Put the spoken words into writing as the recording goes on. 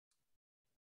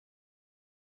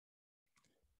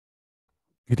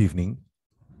Good evening.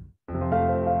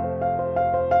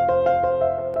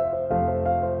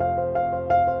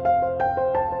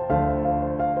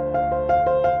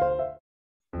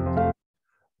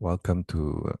 Welcome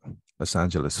to Los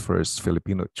Angeles First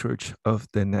Filipino Church of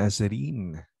the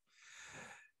Nazarene.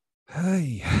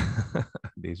 Hi.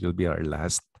 This will be our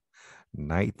last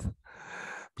night.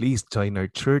 Please join our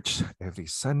church every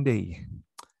Sunday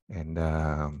and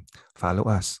follow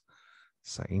us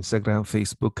sa Instagram,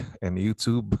 Facebook, and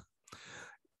YouTube.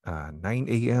 9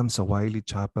 a.m. sa Wiley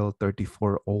Chapel,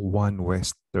 3401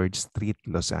 West 3rd Street,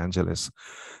 Los Angeles,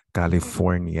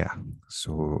 California.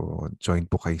 So, join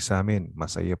po kayo sa amin.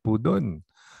 Masaya po doon.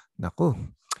 Naku,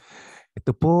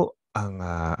 ito po ang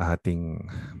ating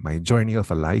My Journey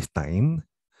of a Lifetime.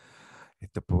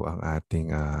 Ito po ang ating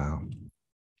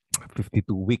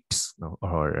 52 weeks, no,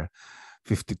 or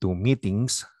 52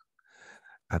 meetings.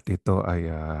 At ito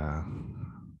ay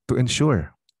to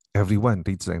ensure everyone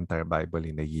reads the entire Bible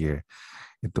in a year.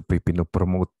 Ito po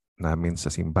pinopromote namin sa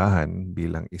simbahan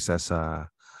bilang isa sa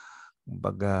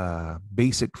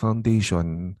basic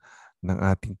foundation ng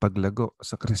ating paglago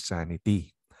sa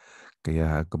Christianity.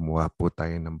 Kaya gumawa po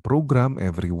tayo ng program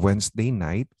every Wednesday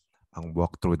night, ang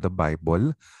Walk Through the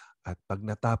Bible. At pag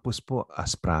natapos po,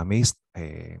 as promised,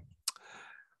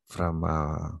 from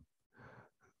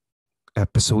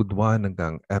episode 1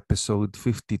 hanggang episode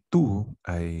 52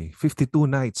 ay 52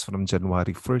 nights from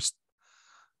January 1st.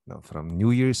 No, from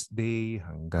New Year's Day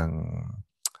hanggang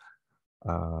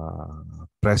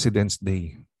President's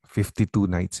Day. 52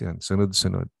 nights yan.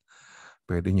 Sunod-sunod.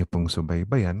 Pwede nyo pong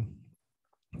subaybayan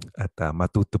at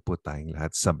matuto po tayong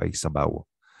lahat sabay-sabaw.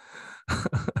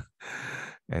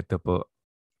 Ito po,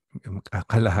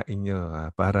 akalain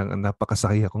nyo, parang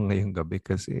napakasaya ko ngayong gabi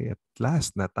kasi at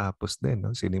last natapos din.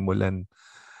 No? Sinimulan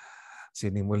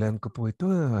ko po ito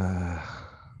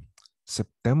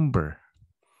September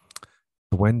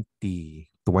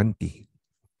 2020.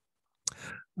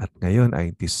 At ngayon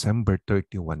ay December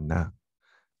 31 na,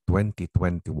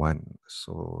 2021.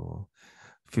 So,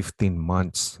 15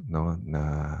 months no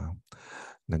na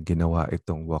ginawa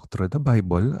itong Walk Through the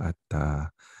Bible at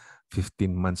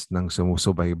 15 months nang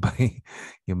sumusubaybay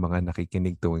yung mga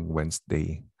nakikinig tuwing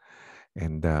Wednesday.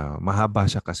 And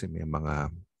mahaba siya kasi may mga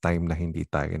time na hindi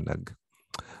tayo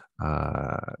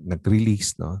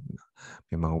nag-release, no?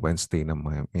 May mga Wednesday na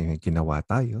may ginawa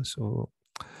tayo. So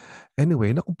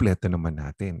anyway, nakumpleto naman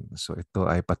natin. So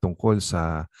ito ay patungkol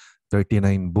sa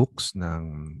 39 books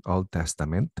ng Old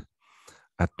Testament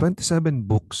at 27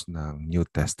 books ng New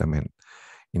Testament.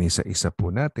 Inisa-isa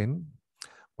po natin.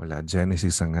 Wala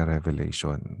Genesis hanggang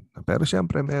Revelation. Pero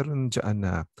siyempre meron dyan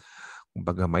na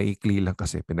kumbaga maikli lang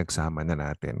kasi pinagsama na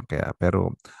natin.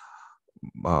 Pero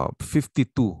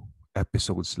 52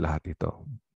 episodes lahat ito.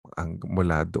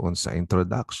 Mula doon sa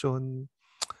introduction,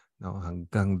 no,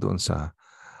 hanggang doon sa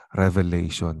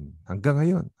Revelation. Hanggang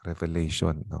ngayon,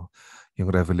 Revelation. No?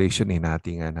 Yung Revelation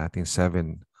hinatingan natin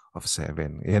 7 of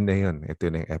 7. Yan na yun.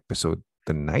 Ito na yung episode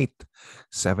tonight.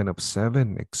 7 of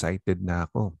 7. Excited na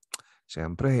ako.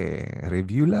 Siyempre,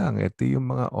 review lang. Ito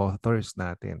yung mga authors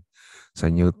natin sa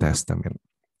New Testament.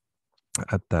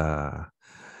 At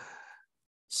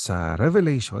sa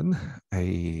Revelation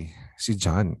ay si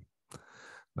John,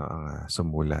 no, ang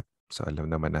sumulat. So alam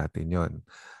naman natin yon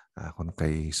kung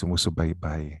kay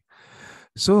sumusubaybay.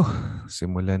 So,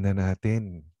 simulan na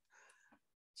natin.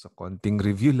 So, konting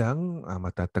review lang,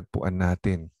 matatagpuan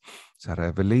natin sa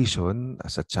Revelation,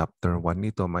 sa chapter 1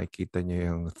 nito, makikita nyo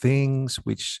yung things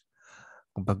which,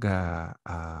 kumbaga,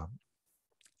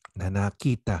 na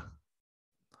nakita.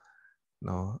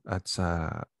 No? At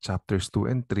sa chapters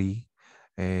 2 and 3,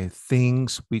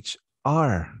 things which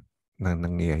are na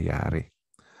nangyayari.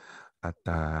 At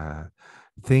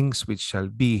things which shall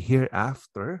be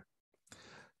hereafter,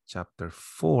 chapter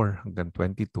 4 hanggang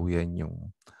 22, yan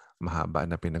yung mahaba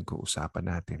na pinag-uusapan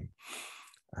natin.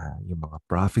 Yung mga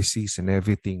prophecies and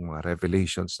everything, mga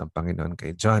revelations ng Panginoon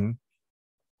kay John,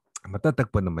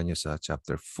 matatagpuan naman nyo sa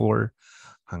chapter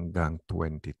 4 hanggang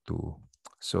 22.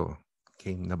 So,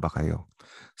 game na ba kayo?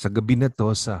 Sa gabi na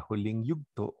to, sa huling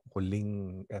yugto,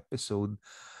 huling episode,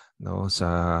 no,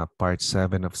 sa part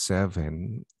 7 of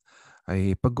 7,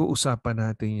 ay pag-uusapan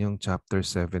natin yung chapter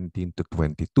 17 to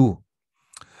 22.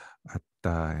 At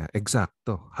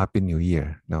eksakto, Happy New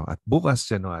Year. No? At bukas,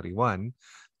 January 1,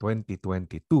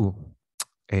 2022,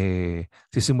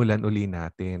 sisimulan uli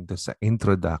natin doon sa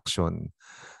introduction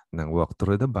ng Walk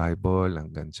Through the Bible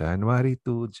hanggang January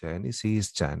 2, Genesis,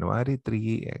 January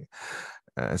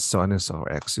 3, so on and so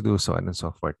forth, Exodus, so on and so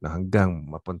forth, na hanggang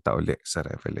mapunta uli sa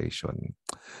Revelation.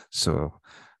 So,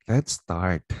 let's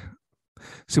start.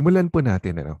 Simulan po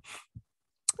natin.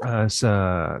 sa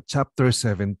chapter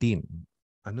 17.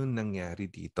 Anong nangyari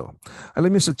dito?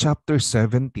 Alam niyo sa chapter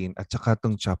 17 at saka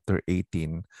tong chapter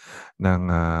 18 ng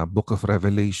Book of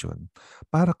Revelation,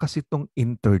 para kasi itong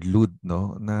interlude,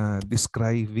 no, na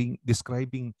describing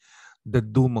the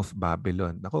doom of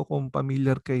Babylon. Ako, kung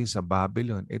familiar kayo sa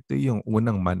Babylon, ito yung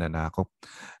unang mananakop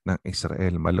ng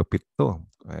Israel. Malupit to.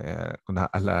 Kung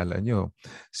naaalala nyo,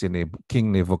 si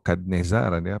King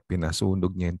Nebuchadnezzar,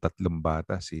 pinasunog niya yung tatlong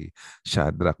bata, si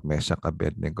Shadrach, Meshach,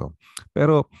 Abednego.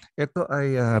 Pero ito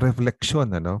ay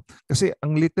reflection, ano? Kasi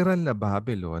ang literal na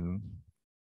Babylon,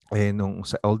 nung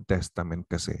sa Old Testament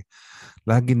kasi,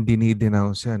 laging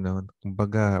dinidenounce yan, no?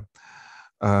 Kumbaga,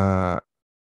 ah,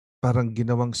 parang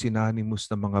ginawang synonymous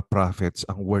ng mga prophets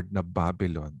ang word na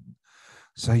Babylon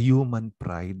sa human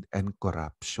pride and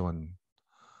corruption.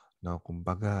 No,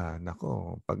 kumbaga,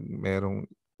 nako, pag merong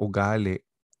ugali,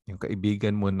 yung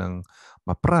kaibigan mo ng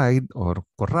ma-pride or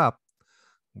corrupt,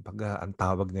 kumbaga, ang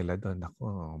tawag nila doon,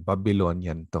 nako,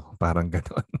 Babylonian to, parang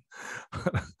ganoon.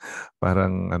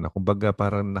 parang, ano, kumbaga,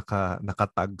 parang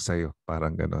nakatag sa'yo,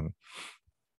 parang ganoon.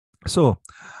 So,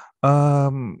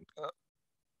 um,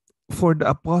 for the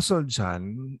Apostle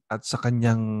John at sa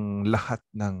kanyang lahat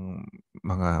ng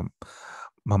mga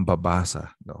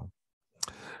mambabasa, no?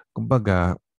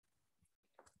 Kumbaga,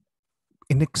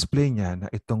 inexplain niya na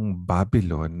itong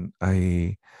Babylon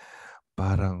ay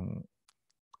parang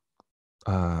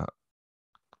uh,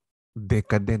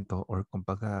 decadent or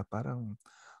kumbaga parang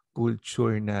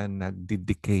culture na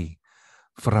nagdi-decay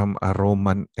from a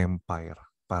Roman Empire.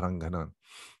 Parang ganon.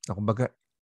 Kumbaga,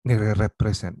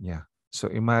 nire-represent niya. So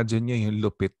imagine niyo yung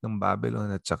lupit ng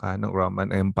Babylon at saka ng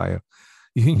Roman Empire.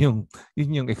 Yun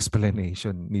yung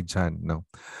explanation ni John, no.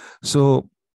 So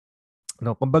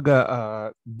no, kumbaga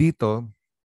dito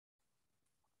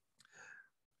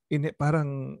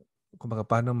parang kumbaga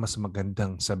paano mas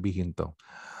magandang sabihin to.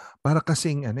 Para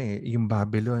kasing yung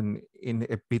Babylon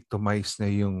in-epitomize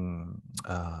na yung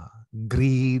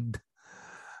greed,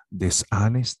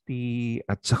 dishonesty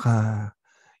at saka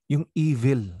yung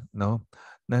evil, no?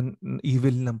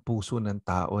 Evil ng puso ng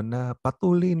tao na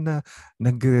patuloy na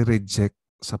nagre-reject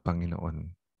sa Panginoon.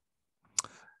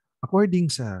 According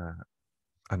sa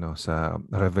sa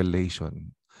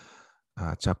Revelation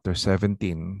chapter 17,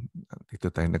 dito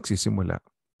tayo nagsisimula.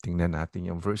 Tingnan natin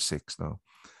yung verse 6, no?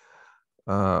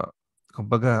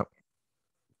 Kumbaga,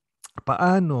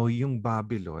 paano yung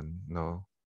Babylon, no?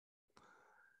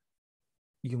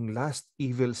 Yung last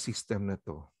evil system na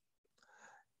to,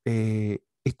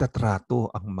 itatrato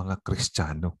ang mga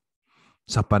Kristiyano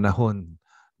sa panahon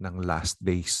ng last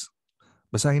days.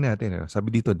 Basahin natin. Sabi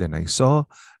dito, then I saw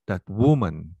that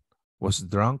woman was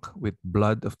drunk with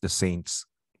blood of the saints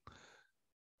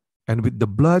and with the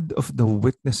blood of the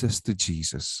witnesses to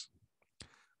Jesus.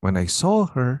 When I saw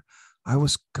her, I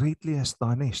was greatly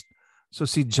astonished. So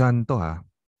si John to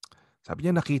sabi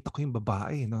niya, nakita ko yung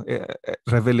babae. No?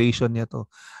 Revelation niya to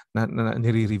na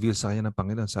nire-reveal sa kanya ng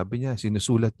Panginoon. Sabi niya,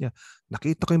 sinusulat niya,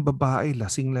 nakita ko yung babae,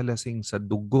 lasing na lasing sa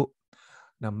dugo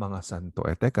ng mga santo.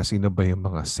 Teka, sino ba yung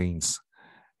mga saints?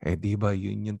 Di ba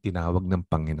yun yung tinawag ng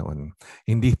Panginoon?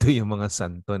 Hindi ito yung mga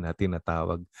santo na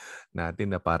tinatawag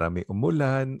natin na para may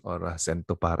umulan or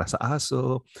santo para sa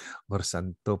aso or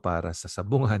santo para sa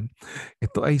sabungan.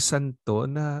 Ito ay santo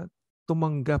na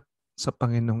tumanggap sa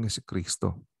Panginoong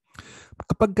Jesucristo.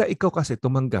 Kapag ka ikaw kasi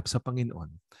tumanggap sa Panginoon,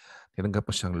 tinanggap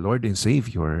mo siyang Lord and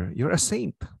Savior, you're a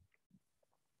saint.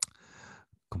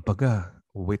 Kumbaga,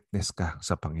 witness ka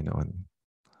sa Panginoon.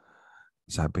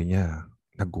 Sabi niya,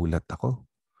 nagulat ako.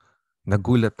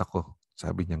 Nagulat ako.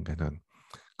 Sabi niya gano'n.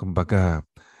 Kumbaga,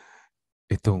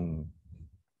 itong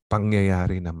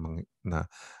pangyayari na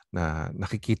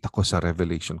nakikita ko sa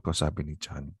revelation ko, sabi ni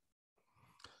John.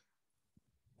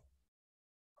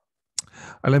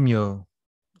 Alam niyo,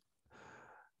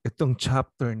 itong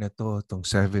chapter na to, itong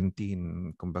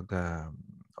 17, kumbaga,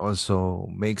 also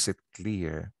makes it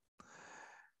clear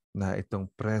na itong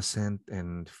present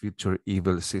and future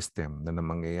evil system na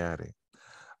mangyayari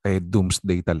ay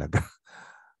doomsday talaga.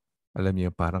 Alam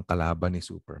niyo, parang kalaban ni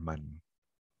Superman.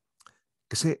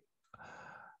 Kasi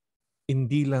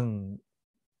hindi lang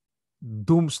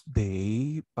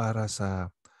doomsday para sa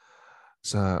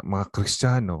mga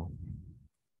Kristiyano,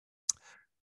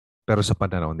 pero sa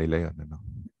pananaw nila yun.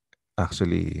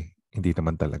 Actually, hindi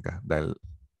naman talaga dahil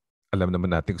alam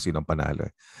naman natin kung sino ang panalo.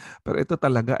 Pero ito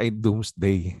talaga ay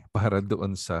doomsday para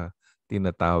doon sa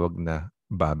tinatawag na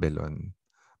Babylon.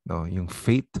 No? Yung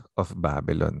fate of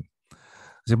Babylon.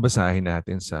 Kasi basahin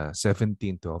natin sa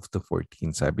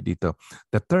 17:12-14. Sabi dito,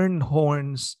 the 10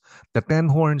 horns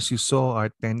you saw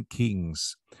are 10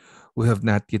 kings who have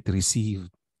not yet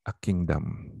received a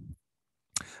kingdom.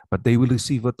 But they will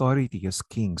receive authority as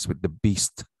kings with the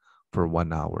beast for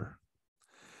 1 hour.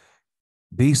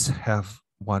 These have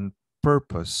one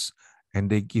purpose, and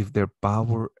they give their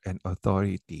power and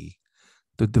authority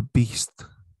to the beast.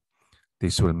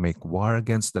 This will make war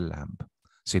against the Lamb.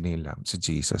 Sino yung Lamb? Si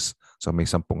Jesus. So may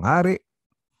 10 hari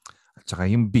at saka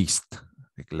yung beast.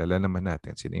 Kilala naman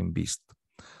natin sino yung beast.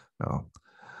 No?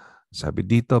 Sabi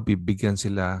dito, bibigyan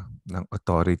sila ng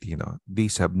authority. No?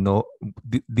 These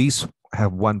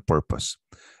have one purpose.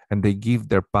 And they give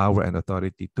their power and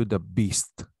authority to the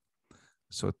beast.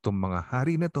 So itong mga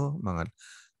hari na to, mga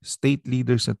state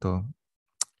leaders na to,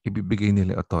 ibibigay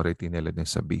nila authority nila din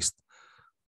sa beast.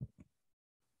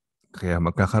 Kaya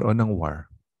magkakaroon ng war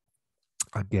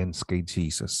against kay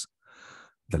Jesus,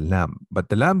 the Lamb. But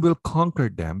the Lamb will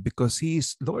conquer them because He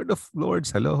is Lord of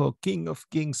Lords, hello, King of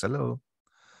Kings, hello.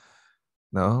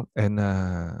 No? And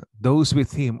those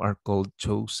with Him are called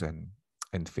chosen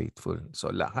and faithful.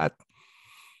 So lahat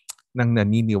ng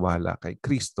naniniwala kay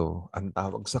Kristo, ang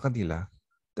tawag sa kanila,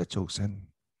 the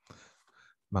chosen.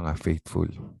 Mga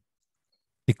faithful.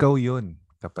 Ikaw yun,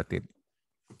 kapatid.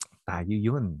 Tayo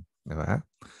yun. Diba?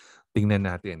 Tingnan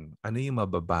natin, ano yung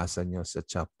mababasa nyo sa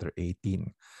chapter 18.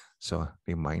 So,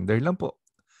 reminder lang po.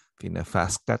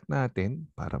 Pina-fast cut natin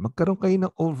para magkaroon kayo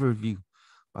ng overview.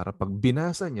 Para pag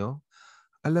binasa nyo,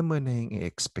 alam mo na yung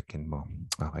i-expectin mo.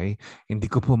 Okay?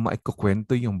 Hindi ko po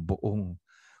maikukwento yung buong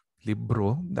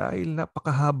libro dahil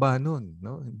napakahaba nun.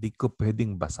 No? Hindi ko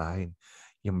pwedeng basahin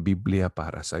yung Biblia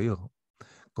para sa'yo.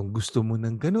 Kung gusto mo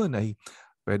ng ganun ay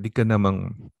pwede ka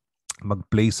namang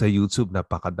mag-play sa YouTube,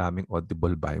 napakadaming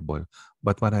Audible Bible.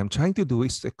 But what I'm trying to do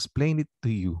is to explain it to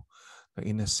you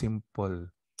in a simple,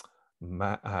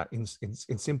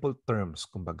 in simple terms,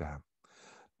 kumbaga,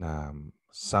 na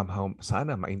somehow,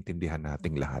 sana maintindihan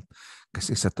nating lahat.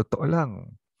 Kasi sa totoo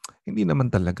lang, hindi naman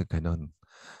talaga ganun.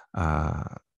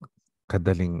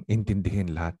 Kadaling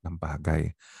intindihin lahat ng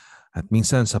bagay. At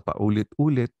minsan sa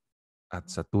paulit-ulit at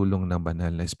sa tulong ng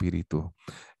banal na Espiritu,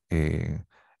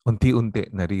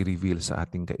 unti-unti nare-reveal sa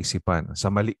ating kaisipan,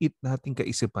 sa maliit nating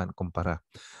kaisipan kumpara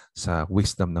sa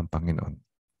wisdom ng Panginoon.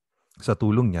 Sa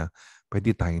tulong niya,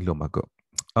 pwede tayong lumago.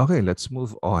 Okay, let's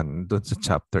move on doon sa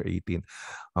chapter 18.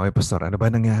 Okay, Pastor, ano ba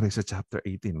nangyari sa chapter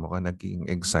 18? Mukhang naging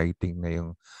exciting na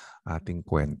yung ating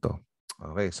kwento.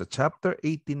 Okay, sa chapter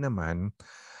 18 naman,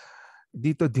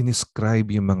 dito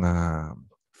dinescribe yung mga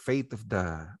fate of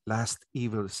the last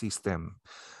evil system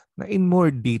na in more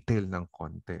detail ng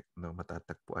konti. No,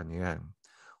 matatagpuan niyo yan.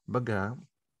 Baga,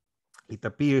 it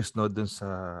appears no, dun sa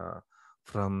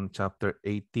from chapter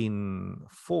 18:4,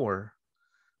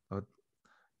 no,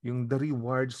 yung the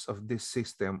rewards of this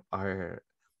system are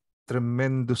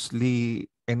tremendously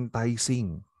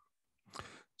enticing.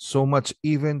 So much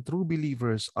even true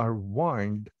believers are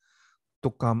warned to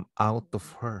come out of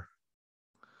her.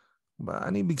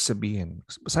 Ano ibig sabihin?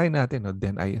 Basahin natin. No?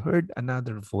 Then I heard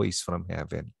another voice from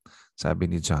heaven. Sabi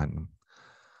ni John,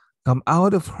 "Come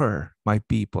out of her, my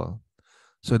people,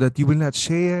 so that you will not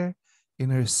share in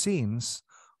her sins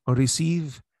or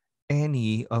receive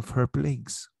any of her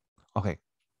plagues." Okay.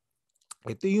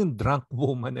 Ito yung drunk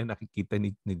woman na nakikita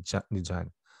ni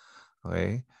John.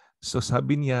 Okay? So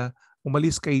sabi niya,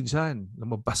 umalis kayo dyan.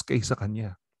 Lumabas kayo sa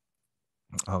kanya.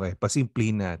 Okay,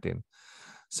 pasimplihin natin.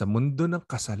 Sa mundo ng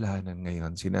kasalanan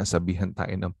ngayon, sinasabihan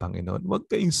tayo ng Panginoon, huwag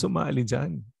kayong sumali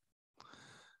dyan.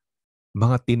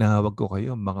 Mga tinawag ko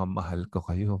kayo, mga mahal ko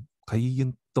kayo. Kayo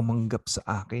yung tumanggap sa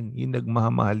akin, yung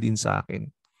nagmamahal din sa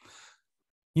akin.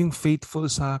 Yung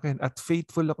faithful sa akin at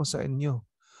faithful ako sa inyo.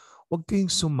 Huwag kayong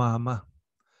sumama.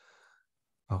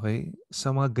 Okay?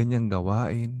 Sa mga ganyang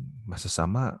gawain,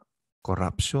 masasama,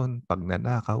 corruption,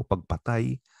 pagnanakaw,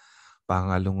 pagpatay,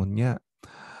 pangalungunya,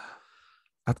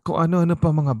 at kung ano-ano pa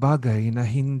mga bagay na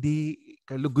hindi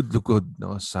kalugod-lugod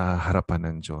no, sa harapan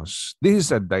ng Diyos. This is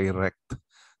a direct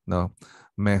no,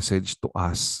 message to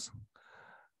us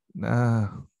na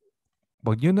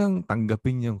huwag nyo nang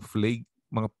tanggapin yung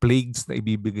mga plagues na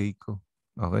ibibigay ko.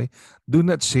 Okay? Do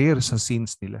not share sa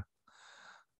sins nila.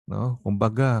 No?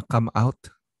 Kumbaga, come out.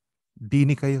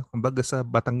 Dini kayo. Kumbaga sa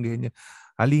Batanggenya,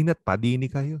 halina't padini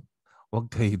kayo.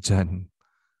 Huwag kayo dyan.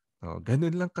 No?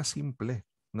 Ganun lang kasimple.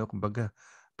 No? Kumbaga,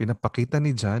 pinapakita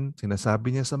ni John,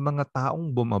 sinasabi niya sa mga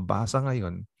taong bumabasa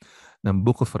ngayon ng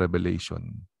Book of Revelation,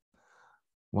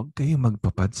 huwag kayo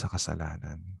magpapad sa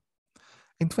kasalanan.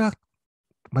 In fact,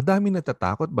 madami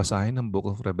natatakot basahin ng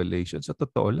Book of Revelation. Sa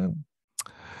totoo lang,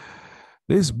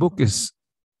 this book is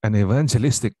an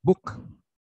evangelistic book.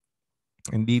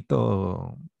 Hindi to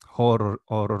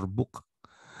horror book.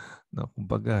 No,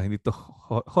 kumbaga, hindi to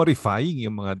horrifying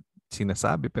yung mga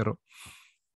sinasabi. Pero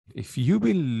if you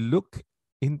will look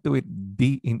into it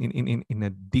in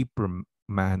a deeper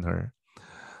manner,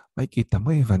 makikita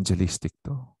mo evangelistic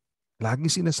to. Lagi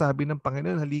sinasabi ng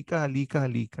Panginoon, halika, halika,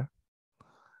 halika.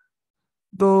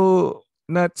 Though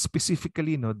not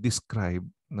specifically describe,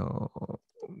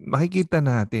 makikita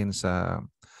natin sa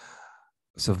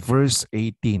verse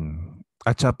 18,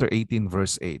 chapter 18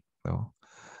 verse 8, no.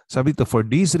 Sabi to, for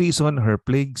this reason her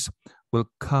plagues will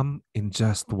come in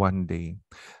just one day,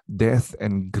 death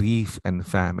and grief and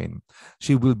famine.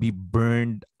 She will be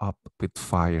burned up with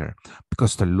fire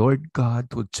because the Lord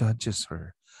God who judges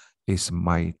her is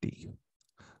mighty.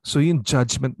 So yung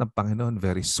judgment ng Panginoon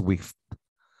very swift.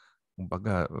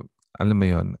 Kumbaga, alam mo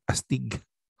yun, astig.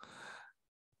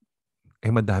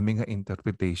 Madami nga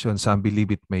interpretation. Some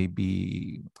believe it may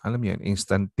be, alam mo yun,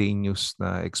 instantaneous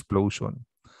na explosion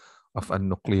of a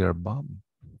nuclear bomb.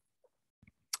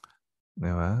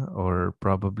 Diba? Or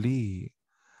probably,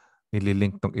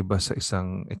 nililink tong iba sa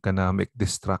isang economic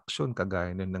destruction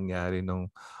kagaya nung nangyari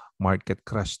nung market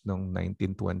crash noong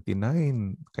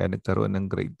 1929. Kaya nagkaroon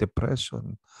ng Great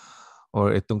Depression.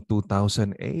 Or itong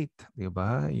 2008, di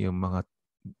ba? Yung mga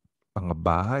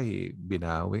bahay,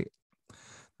 binawi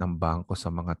ng bangko sa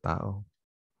mga tao.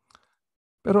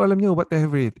 Pero alam niyo,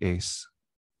 whatever it is,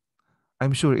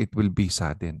 I'm sure it will be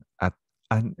sudden at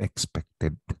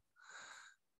unexpected.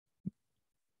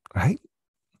 Right?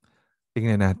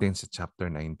 Tingnan natin sa chapter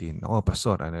 19. O,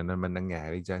 Pastor, ano naman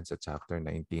nangyari dyan sa chapter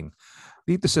 19?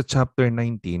 Dito sa chapter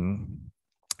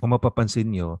 19, kung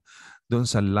mapapansin nyo, doon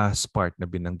sa last part na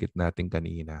binanggit natin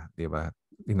kanina, di ba?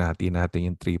 Tinati natin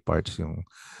yung 3 parts,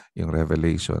 yung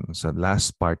revelation. Sa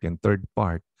last part, yung third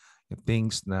part, yung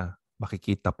things na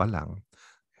makikita pa lang,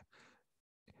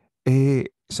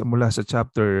 mula sa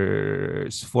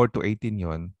chapters 4 to 18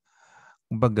 yon,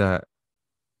 kumbaga,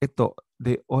 ito,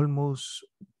 they almost,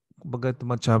 kumbaga,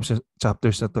 mga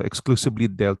chapters na to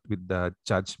exclusively dealt with the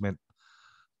judgment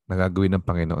na gagawin ng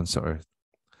Panginoon sa earth.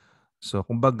 So,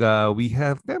 kumbaga, we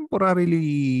have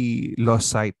temporarily lost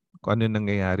sight kung ano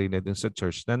nangyayari na dun sa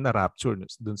church na na-rapture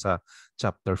dun sa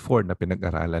chapter 4 na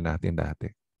pinag-aralan natin dati.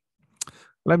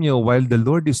 Alam niyo, while the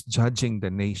Lord is judging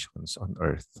the nations on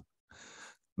earth,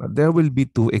 there will be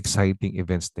 2 exciting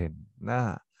events din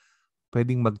na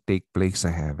pwedeng mag-take place sa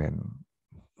heaven.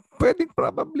 Pwedeng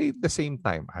probably at the same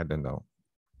time. I don't know.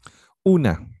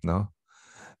 Una,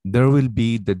 there will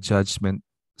be the judgment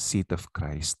seat of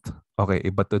Christ. Okay,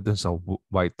 iba to dun sa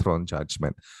white throne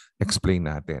judgment. Explain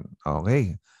natin.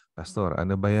 Okay, Pastor,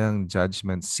 ano ba yung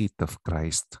judgment seat of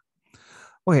Christ?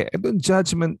 Okay, itong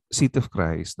judgment seat of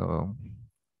Christ,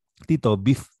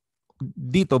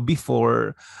 dito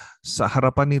before, sa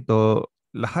harapan nito,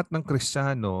 lahat ng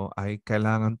Kristiyano ay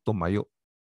kailangan tumayo.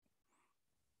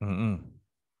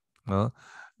 No?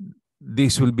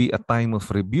 This will be a time of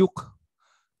rebuke,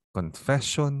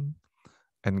 confession,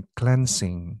 and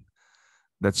cleansing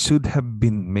that should have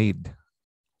been made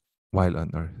while on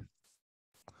earth.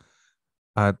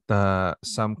 At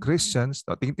some Christians,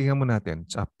 tingnan mo natin,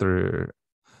 sa 1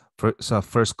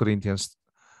 Corinthians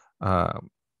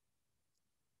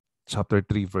chapter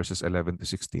 3 verses 11 to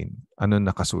 16. Ano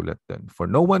nakasulat doon? For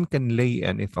no one can lay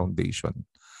any foundation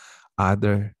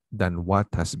other than what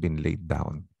has been laid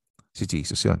down. Si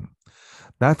Jesus yun.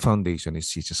 That foundation is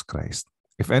Jesus Christ.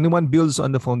 If anyone builds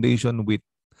on the foundation with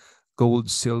gold,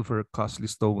 silver, costly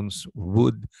stones,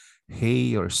 wood,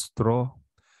 hay, or straw,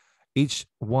 each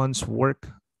one's work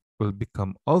will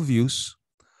become obvious,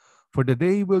 for the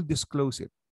day will disclose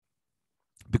it,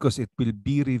 because it will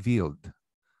be revealed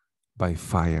by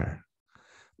fire.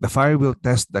 The fire will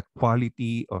test the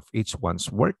quality of each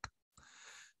one's work.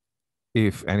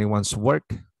 If anyone's work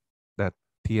that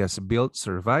he has built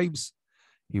survives,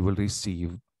 he will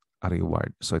receive a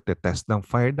reward. So, ite-test ng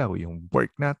fire daw yung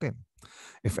work natin.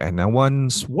 If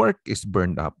anyone's work is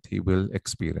burned up, he will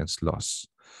experience loss.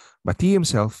 But he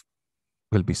himself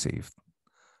will be saved,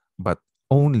 but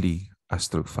only as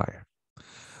through fire.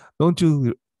 Don't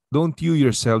you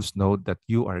yourselves know that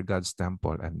you are God's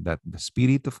temple and that the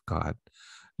Spirit of God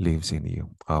lives in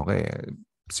you? Okay.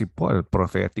 Si Paul,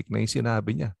 prophetic na yung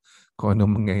sinabi niya kung ano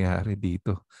mangyayari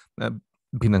dito. Na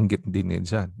binanggit din niya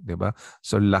dyan. Diba?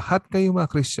 So lahat kayo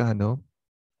mga Kristiyano,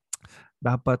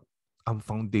 dapat ang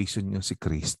foundation niyo si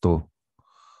Kristo.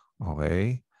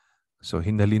 Okay? So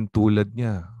hinalin tulad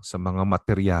niya sa mga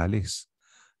materyales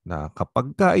na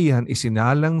kapag iyan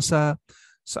isinalang sa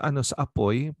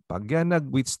apoy, pag yan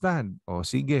nag-withstand,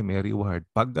 sige, may reward.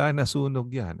 Pag nasunog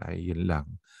yan, ay yun lang.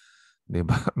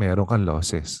 Diba? Meron kang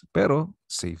losses. Pero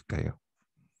safe kayo.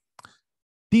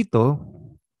 Dito,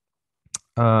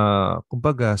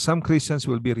 kumbaga, some Christians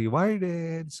will be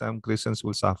rewarded, some Christians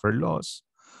will suffer loss.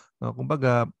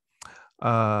 Kumbaga,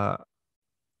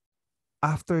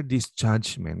 after this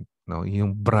judgment, no,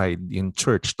 yung bride, yung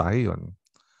church tayo yun,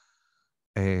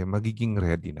 magiging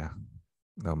ready na.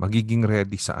 No, magiging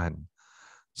ready saan?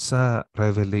 Sa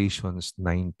Revelations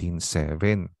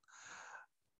 19:7.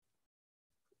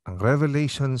 Ang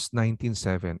Revelations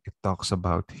 19:7, it talks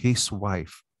about his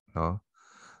wife, no,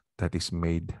 that is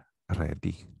made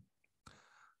ready.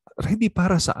 Ready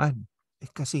para saan?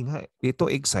 Kasi nga, ito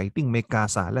exciting, may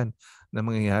kasalan na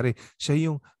mangyayari.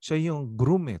 Siya yung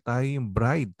groom tayo yung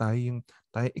bride, tayo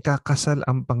ikakasal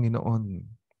ang Panginoon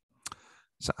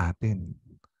sa atin.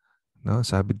 No,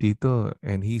 sabi dito,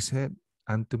 and he said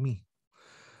unto me,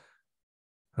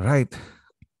 right,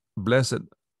 blessed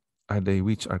are they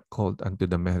which are called unto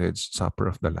the marriage supper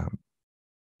of the Lamb.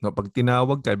 No, pag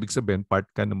tinawag ka, ibig sabihin, part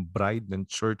ka ng bride ng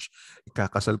church,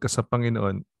 ikakasal ka sa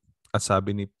Panginoon. At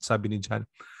sabi ni John,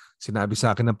 sinabi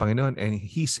sa akin ng Panginoon, and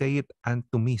he say it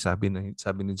unto me, sabi ni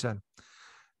John,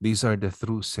 these are the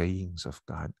true sayings of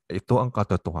God. Ito ang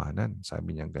katotohanan,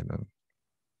 sabi niya ganun.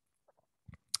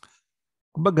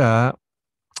 Kumbaga,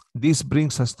 this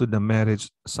brings us to the marriage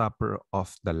supper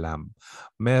of the Lamb.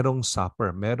 Merong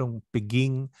supper, merong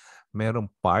piging,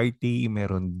 merong party,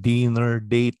 merong dinner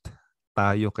date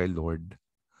tayo kay Lord.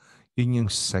 Yun yung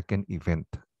second event.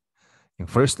 Yung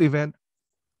first event,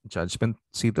 judgment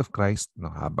seat of Christ,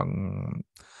 no, habang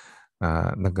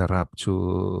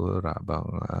nag-rapture,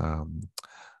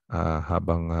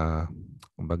 habang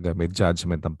kumbaga may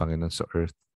judgment ang Panginoon sa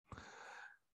earth.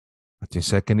 At yung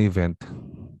second event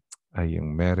ay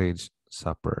yung marriage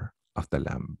supper of the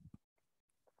Lamb.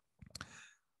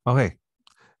 Okay.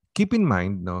 Keep in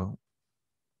mind, no,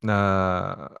 na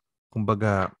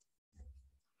kumbaga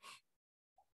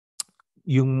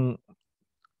yung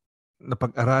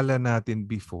napag-aralan natin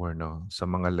before, no, sa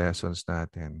mga lessons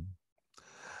natin,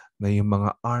 na yung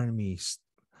mga armies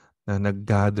na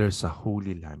nag-gather sa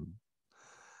Holy Land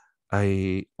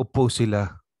ay oppose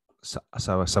sila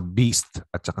sa beast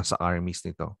at saka sa armies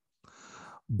nito.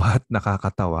 But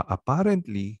nakakatawa,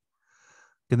 apparently,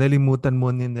 kinalimutan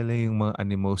mo nila yung mga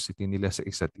animosity nila sa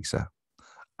isa't isa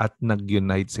at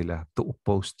nag-unite sila to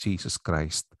oppose Jesus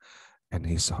Christ and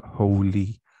His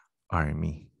holy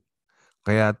army.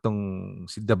 Kaya itong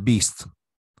si The Beast,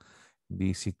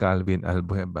 hindi si Calvin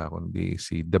Albueba, kundi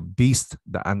si The Beast,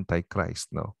 the Antichrist,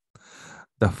 no?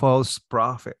 The false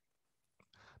prophet,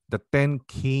 the 10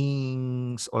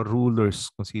 kings or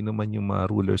rulers, kung sino man yung mga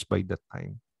rulers by that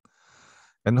time.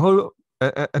 And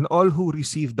all who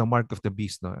received the mark of the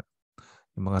beast, no?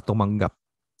 Yung mga tumanggap,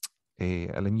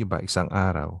 alam niyo ba, isang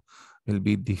araw will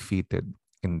be defeated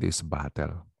in this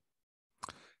battle.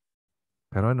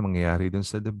 Pero ano mangyayari dun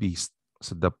sa the beast,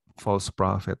 sa the false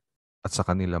prophet, at sa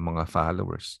kanilang mga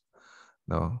followers?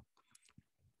 No?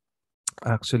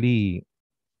 Actually,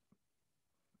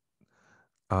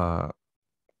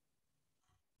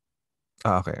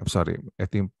 okay, I'm sorry.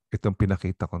 Itong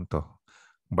pinakita ko to.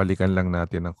 Balikan lang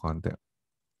natin ng konti.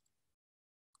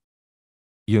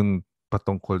 Yung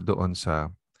patungkol doon sa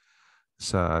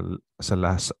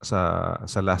Last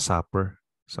Supper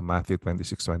sa Matthew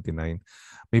 26:29.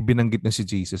 May binanggit na si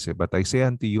Jesus, but I say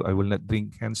unto you, I will not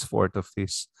drink henceforth of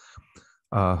this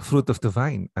fruit of the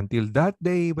vine until that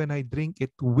day when I drink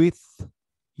it with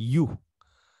you.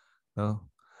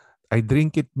 No? I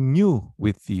drink it new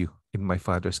with you in my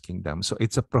Father's kingdom. So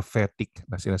it's a prophetic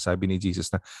na sinasabi ni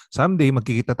Jesus na someday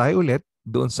magkikita tayo ulit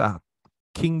doon sa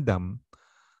kingdom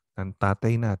ng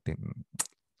tatay natin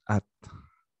at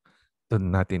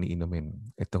doon natin iinumin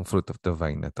itong fruit of the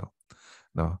vine na to.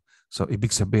 No? So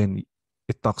ibig sabihin,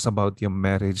 it talks about yung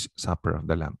marriage supper of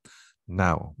the Lamb.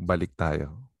 Now, balik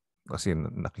tayo. Kasi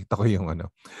nakita ko yung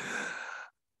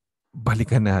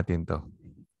balikan natin to.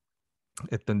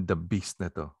 Itong the beast na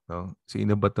to. No?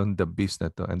 Sino ba itong the beast na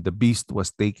to? And the beast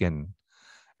was taken.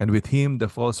 And with him,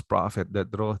 the false prophet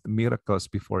that wrought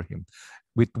miracles before him,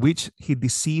 with which he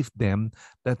deceived them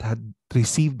that had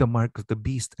received the mark of the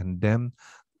beast and them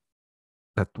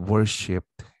that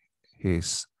worshipped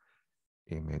his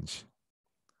image.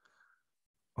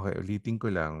 Okay, ulitin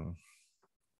ko lang.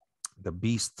 The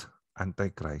beast,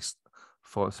 Antichrist,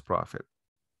 false prophet,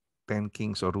 10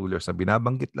 kings or rulers na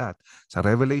binabanggit lahat sa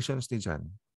Revelations ni John.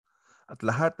 At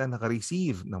lahat na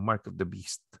naka-receive ng mark of the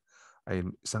beast ay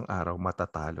isang araw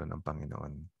matatalo ng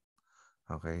Panginoon.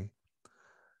 Okay?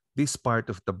 This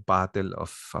part of the battle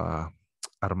of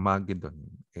Armageddon,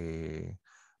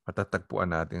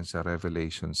 matatagpuan natin sa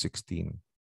Revelation 16.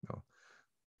 No?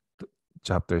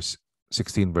 Chapters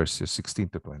 16 verses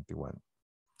 16 to 21.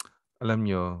 Alam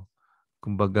nyo,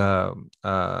 kumbaga,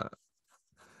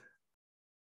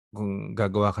 kung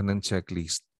gagawa ka ng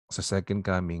checklist sa second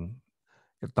coming,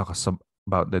 it talks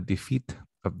about the defeat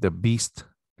of the beast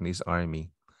and His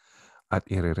army at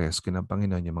i-rescue ng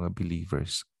Panginoon yung mga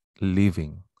believers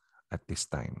living at this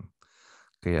time.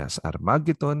 Kaya sa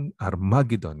Armageddon,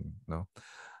 no,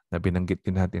 na binanggit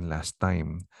din natin last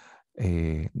time,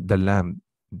 the Lamb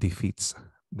defeats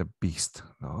the beast.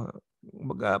 No?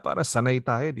 Para sanay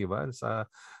tayo, di ba? Sa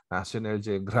National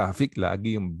Geographic,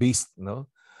 lagi yung beast, no?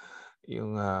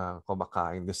 Yung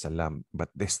kumakain doon sa lamb.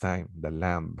 But this time, the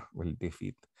lamb will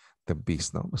defeat the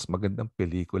beast. No? Mas magandang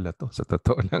pelikula to, sa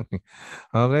totoo lang.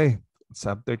 Okay,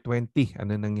 chapter 20,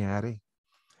 ano nangyari?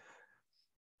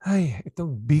 Ay,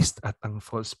 itong beast at ang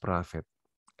false prophet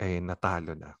ay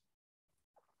natalo na.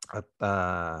 At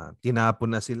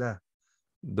tinapon na sila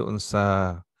doon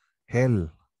sa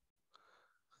hell.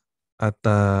 At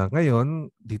ngayon,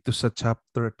 dito sa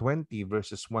chapter 20,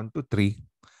 verses 1 to 3,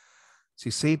 si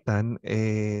Satan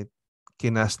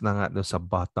kinas na nga doon sa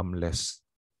bottomless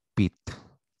pit.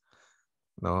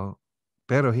 No?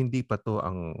 Pero hindi pa to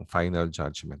ang final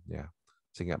judgment niya.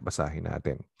 Sige, basahin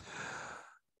natin.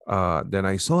 Then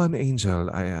I saw an angel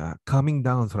coming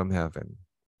down from heaven,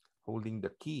 holding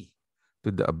the key to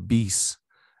the abyss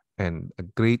and a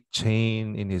great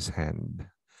chain in his hand.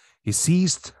 He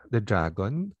seized the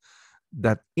dragon,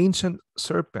 that ancient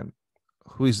serpent,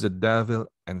 who is the devil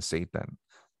and Satan.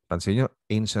 Pansin nyo,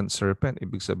 ancient serpent,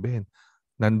 ibig sabihin,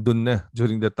 nandun na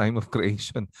during the time of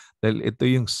creation. Dahil ito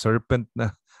yung serpent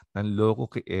na nanloko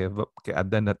kay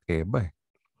Adan at Eva.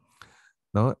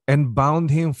 No? And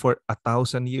bound him for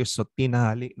 1,000 years. So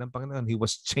tinali ng Panginoon. He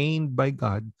was chained by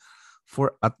God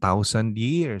for 1,000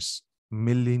 years.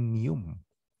 Millennium.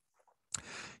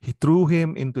 He threw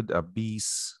him into the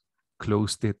abyss,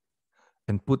 closed it,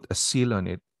 and put a seal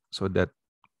on it so that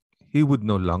he would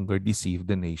no longer deceive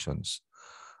the nations.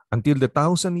 Until the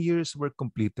 1,000 years were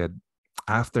completed,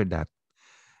 after that,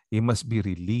 he must be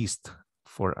released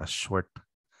for a short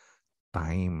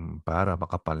time para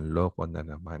makapanloko na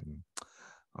naman.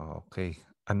 Okay.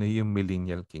 Ano yung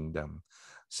millennial kingdom?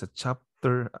 Sa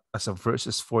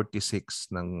verses 46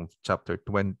 ng chapter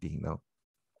 20, no?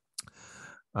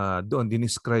 Doon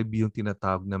dinescribe yung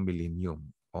tinatawag na millennium.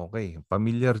 Okay,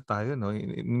 familiar tayo, no?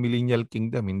 In millennial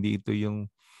kingdom, hindi ito yung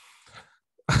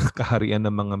kaharian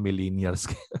ng mga millennials.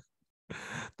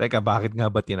 Teka, bakit nga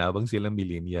ba tinawag silang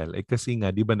millennial? Kasi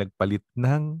nga, di ba nagpalit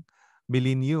ng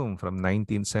millennium from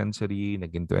 19th century,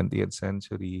 naging 20th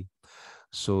century.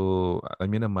 So,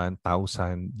 alam niyo naman,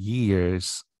 1,000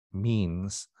 years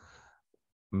means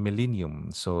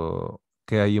millennium. So,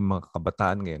 kaya yung mga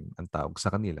kabataan ngayon, ang tawag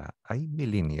sa kanila ay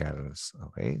millennials.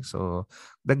 Okay? So,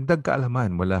 dagdag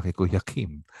kaalaman mula kay Kuya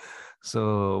Kim.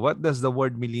 So, what does the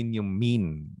word millennium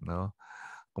mean? No?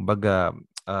 Kumbaga,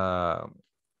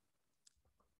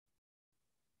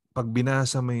 pag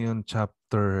binasa mo yung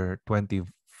chapter 24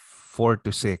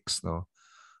 to 6, no,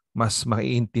 mas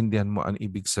maiintindihan mo ang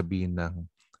ibig sabihin ng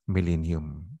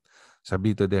millennium.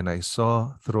 Sabi dito din, I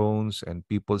saw thrones and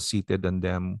people seated on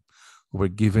them who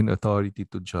were given authority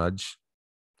to judge.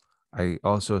 I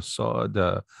also saw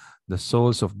the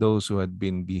souls of those who had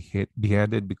been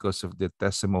beheaded because of the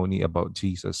testimony about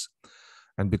Jesus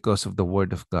and because of the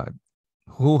word of God,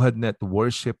 who had not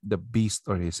worshipped the beast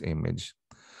or his image,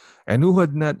 and who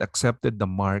had not accepted the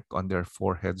mark on their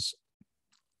foreheads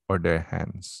or their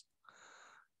hands.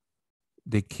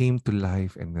 They came to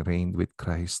life and reigned with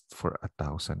Christ for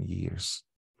 1,000 years.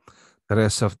 The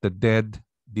rest of the dead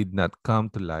did not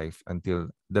come to life until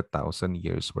the 1,000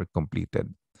 years were completed.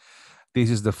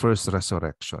 This is the first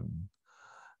resurrection.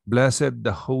 Blessed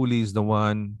the holy is the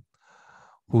one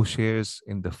who shares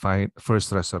in the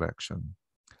first resurrection.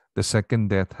 The second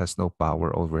death has no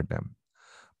power over them,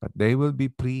 but they will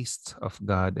be priests of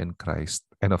God and Christ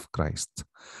and of Christ,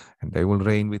 and they will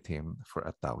reign with Him for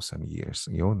 1,000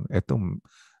 years. Yun, etong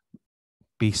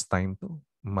peacetime to,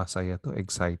 masaya to,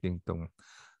 exciting tong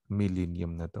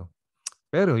millennium na to.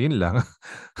 Pero yun lang,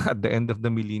 at the end of the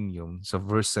millennium, sa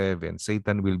verse 7,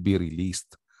 Satan will be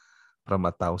released from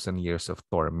 1,000 years of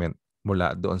torment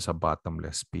mula doon sa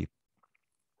bottomless pit.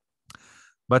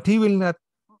 But he will not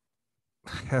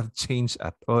have changed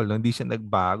at all. Hindi siya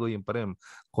nagbago. Yung pa rin,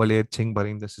 koletseng pa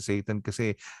rin si Satan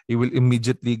kasi he will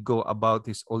immediately go about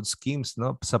his old schemes,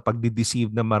 no, sa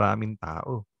pagdideceive na maraming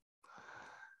tao.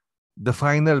 The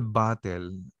final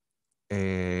battle,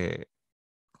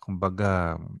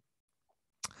 kumbaga,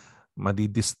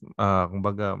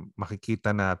 kumbaga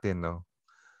makikita natin, no,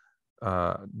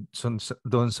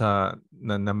 doon sa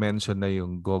na-mention na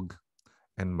yung Gog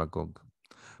and Magog.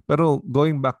 Pero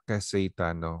going back kay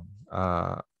Satan, no,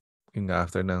 yung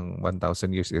after ng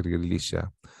 1,000 years i-release siya,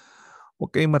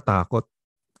 huwag kayong matakot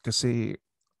kasi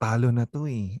talo na to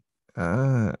eh.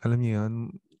 Alam niyo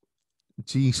yun,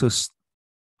 Jesus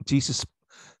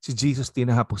Si Jesus,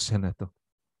 tinapos siya na to.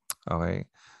 Okay?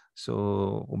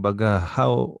 So, kumbaga,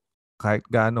 kahit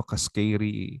gaano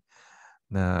ka-scary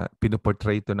na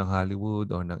pinoportray ito ng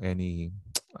Hollywood or ng any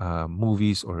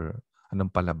movies or anong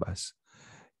palabas,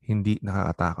 hindi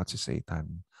nakakatakot si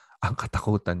Satan. Ang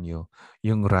katakutan nyo,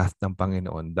 yung wrath ng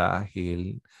Panginoon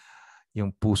dahil yung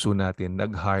puso natin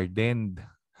nag-hardened.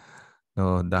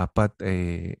 No, dapat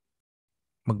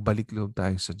magbalik loob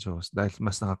tayo sa Diyos dahil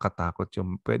mas nakakatakot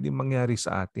yung pwedeng mangyari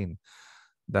sa atin.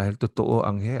 Dahil totoo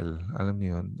ang hell. Alam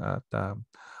niyo yun? At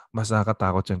mas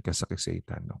nakakatakot yan kaysa kay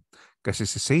Satan. No? Kasi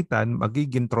si Satan,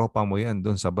 magiging tropa mo yan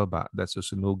doon sa baba dahil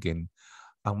susunugin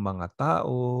ang mga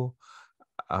tao,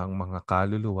 ang mga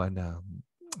kaluluwa na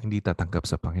hindi tatanggap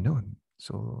sa Panginoon.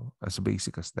 So, as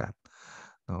basic as that.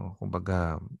 No?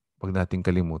 Kumbaga, huwag nating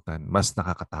kalimutan, mas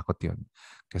nakakatakot yun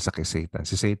kaysa kay Satan.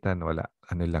 Si Satan, wala.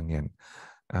 Ano lang yan.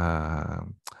 Uh,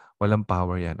 walang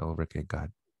power yan over kay God.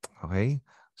 Okay?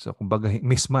 So, kumbaga,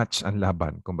 mismatch ang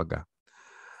laban. Kumbaga.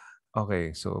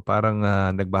 Okay, so parang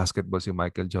nag-basketball si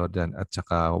Michael Jordan at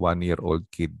saka 1-year-old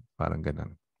kid. Parang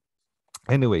ganun.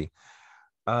 Anyway,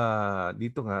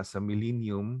 dito nga sa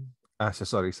Millennium, sa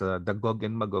the Gog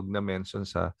and Magog na mention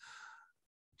sa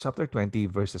chapter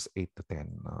 20 verses 8 to 10.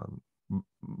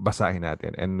 Basahin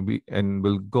natin. And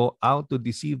will go out to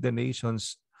deceive the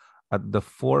nations at the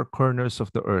four corners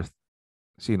of the earth.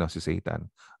 Sino? Si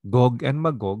Satan. Gog and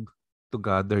Magog to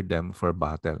gather them for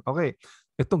battle. Okay,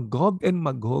 itong Gog and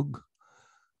Magog,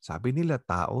 sabi nila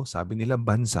tao, sabi nila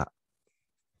bansa.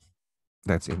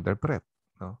 Let's interpret.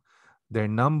 No? Their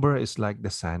number is like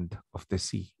the sand of the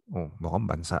sea. Oh, mukhang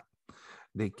bansa.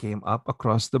 They came up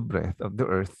across the breadth of the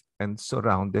earth and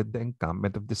surrounded the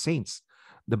encampment of the saints,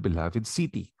 the beloved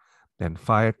city. Then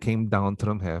fire came down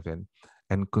from heaven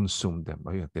and consumed them.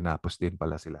 Ayun, tinapos din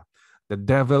pala sila. The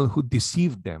devil who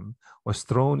deceived them was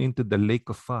thrown into the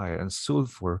lake of fire and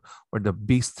sulfur where the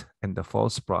beast and the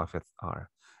false prophet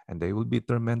are. And they will be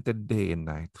tormented day and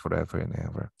night forever and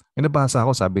ever. Nabasa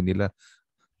ko, sabi nila,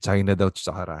 China daw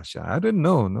sa Russia. I don't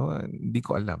know. No? Hindi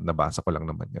ko alam. Nabasa ko lang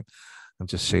naman yun. I'm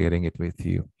just sharing it with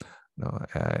you. No,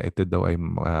 ito daw ay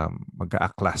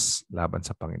mag-aaklas laban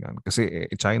sa Panginoon. Kasi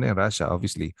China and Russia,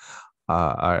 obviously,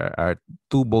 are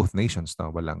both nations na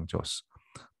walang Diyos.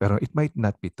 Pero it might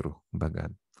not be true.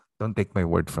 Baga, don't take my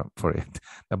word for it.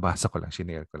 Nabasa ko lang,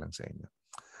 shinare ko lang sa inyo.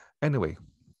 Anyway,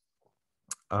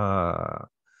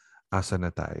 asa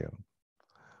na tayo?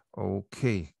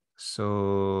 Okay. So,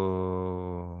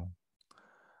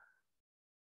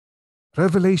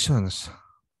 Revelations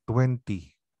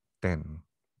 20:10.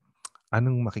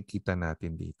 Anong makikita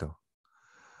natin dito?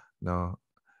 No?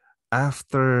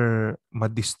 After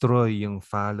ma-destroy yung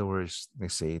followers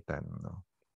ni Satan, no?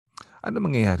 Ano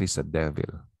mangyayari sa devil?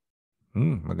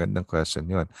 Magandang question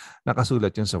yun.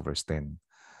 Nakasulat yun sa verse 10.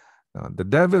 No? The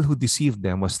devil who deceived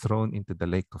them was thrown into the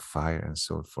lake of fire and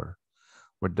sulfur,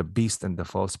 where the beast and the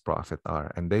false prophet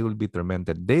are, and they will be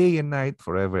tormented day and night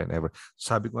forever and ever.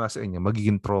 Sabi ko nga sa inyo,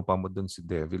 magiging tropa mo dun si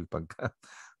devil pagka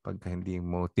hindi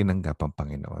mo tinanggap ang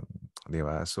Panginoon. Di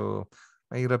ba? So,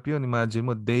 mahirap yun. Imagine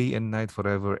mo, day and night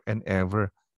forever and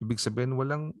ever. Ibig sabihin,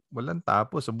 walang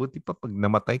tapos. Buti pa pag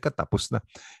namatay ka, tapos na.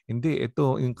 Hindi,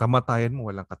 ito, yung kamatayan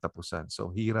mo, walang katapusan. So,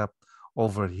 hirap,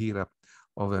 overhirap.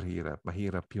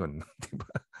 Mahirap yun. Di ba?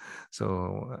 So,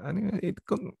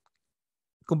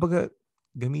 kumbaga,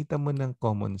 gamitan mo ng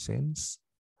common sense.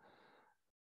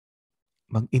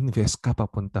 Mag-invest ka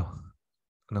papunta.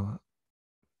 Ano?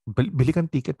 Bili kang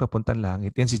ticket papuntang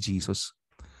langit. Yan si Jesus.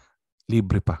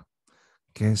 Libre pa.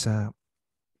 Kesa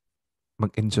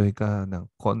mag-enjoy ka ng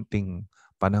konting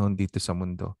panahon dito sa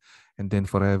mundo. And then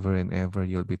forever and ever,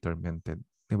 you'll be tormented.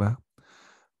 Diba?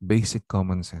 Basic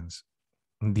common sense.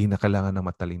 Hindi na kailangan ng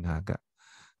matalinaga.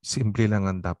 Simple lang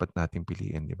ang dapat natin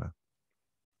piliin. Diba?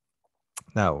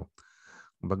 Now,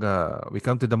 we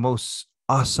come to the most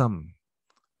awesome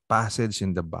passage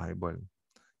in the Bible.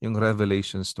 Yung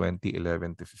Revelations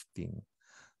 20:11-15.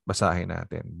 Basahin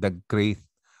natin. The Great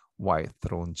White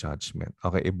Throne Judgment.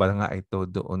 Okay, iba nga ito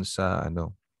doon sa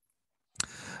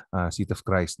seat of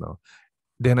Christ, no?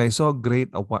 Then I saw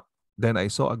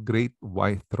a great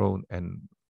white throne and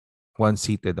one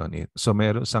seated on it. So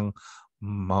meron isang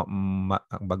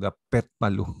baga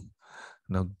petmalu,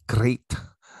 no, great,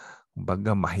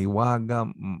 baga mahiwaga,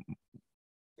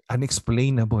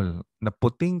 unexplainable na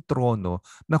puting trono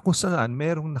na kung saan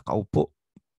merong nakaupo.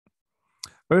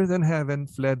 Earth and heaven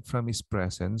fled from his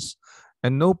presence,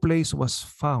 and no place was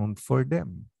found for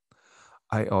them.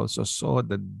 I also saw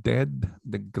the dead,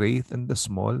 the great and the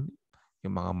small,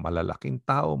 yung mga malalaking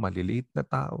tao, maliliit na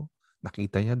tao,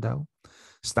 nakita niya daw,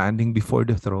 standing before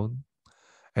the throne,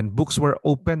 and books were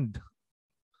opened.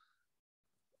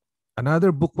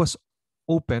 Another book was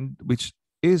opened, which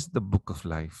is the book of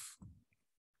life.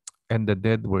 And the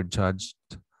dead were judged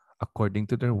according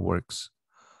to their works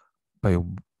by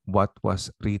what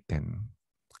was written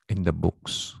in the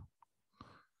books.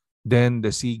 Then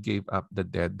the sea gave up the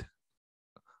dead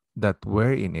that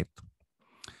were in it,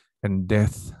 and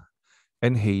death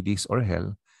and Hades or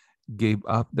hell gave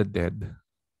up the dead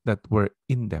that were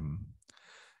in them.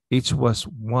 Each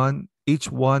one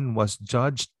was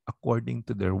judged according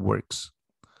to their works.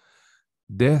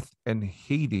 Death and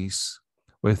Hades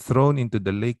were thrown into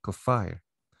the lake of fire.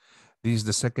 This is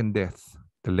the second death,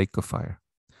 the lake of fire.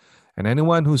 And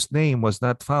anyone whose name was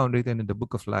not found written in the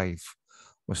book of life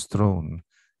was thrown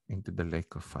into the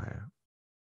lake of fire.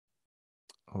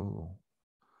 Oh.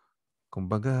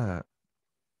 Kumbaga,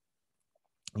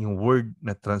 yung word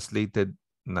na translated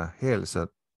na hell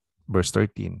sa verse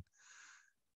 13,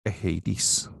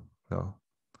 Hades. No?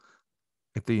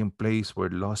 Ito yung place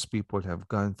where lost people have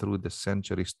gone through the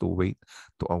centuries to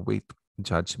await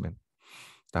judgment.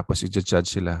 Tapos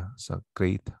i-judge sila sa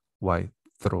great white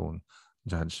throne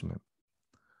judgment.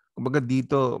 Kumbaga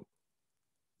dito,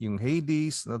 yung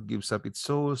Hades gives up its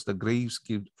souls, the graves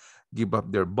give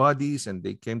up their bodies, and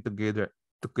they came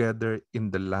together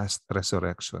in the last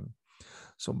resurrection.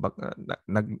 So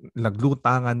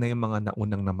naglutangan na yung mga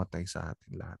naunang namatay sa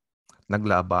atin lahat.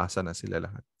 Naglabasan na sila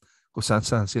lahat. Kung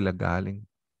saan sila galing.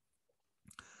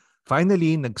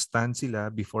 Finally, nagstand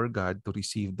sila before God to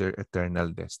receive their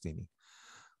eternal destiny.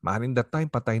 Maaaring that time,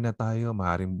 patay na tayo,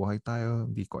 maaaring buhay tayo,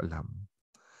 hindi ko alam.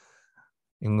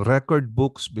 Yung record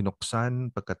books,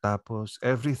 binuksan pagkatapos,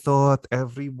 every thought,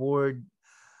 every word,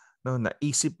 no,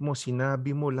 naisip mo, sinabi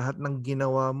mo, lahat ng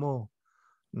ginawa mo,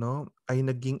 no, ay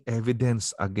naging evidence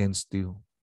against you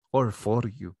or for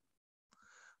you,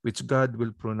 which God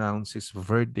will pronounce His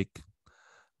verdict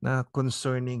na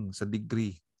concerning sa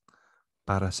degree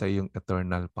para sa iyong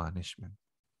eternal punishment.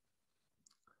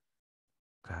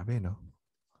 Grabe, no?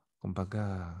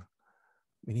 Kumbaga,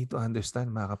 we need to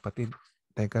understand, mga kapatid,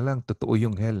 teka lang, totoo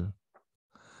yung hell.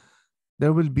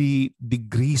 There will be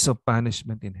degrees of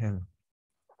punishment in hell.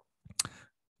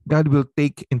 God will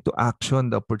take into action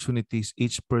the opportunities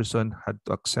each person had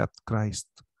to accept Christ.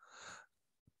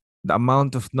 The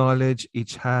amount of knowledge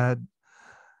each had,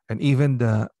 and even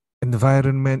the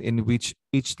environment in which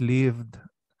each lived,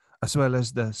 as well as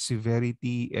the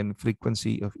severity and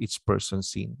frequency of each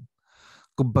person's sin.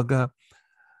 Kumbaga,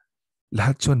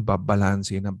 lahat yun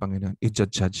babalansin ng Panginoon.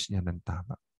 I-judge niya ng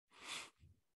tama.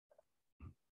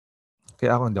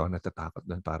 Kaya hindi ako natatakot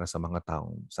doon para sa mga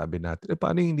taong sabi natin,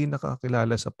 paano hindi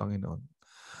nakakilala sa Panginoon?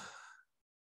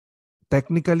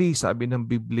 Technically, sabi ng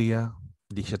Biblia,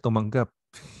 hindi siya tumanggap.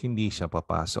 Hindi siya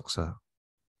papasok sa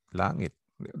langit.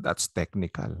 That's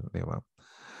technical. Di ba?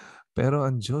 Pero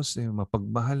ang Diyos,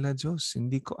 mapagmahal na Diyos.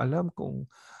 Hindi ko alam kung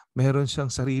meron siyang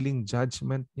sariling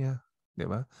judgment niya. Di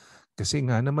ba? Kasi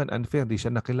nga naman unfair, di siya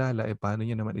nakilala. Paano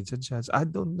niya naman i-judge? I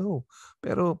don't know.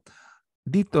 Pero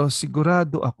dito,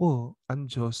 sigurado ako, ang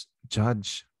Diyos,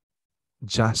 judge,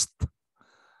 just.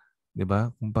 Di ba?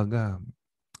 Kumbaga,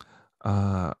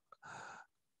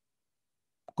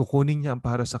 kukunin niya ang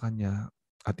para sa Kanya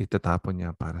at itatapon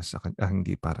niya para sa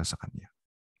hindi para sa Kanya.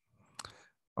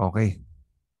 Okay.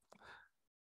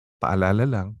 Paalala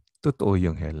lang, totoo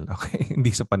yung hell. Okay?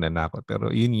 Hindi sa pananakot, pero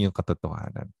yun yung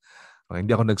katotohanan. Okay?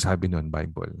 Hindi ako nagsabi noon,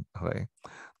 Bible. Okay?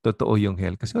 Totoo yung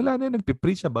hell. Kasi wala na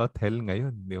nagpipreach about hell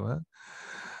ngayon. Di ba?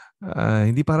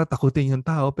 Hindi para takutin yung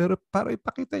tao, pero para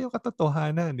ipakita yung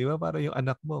katotohanan. Di ba? Para yung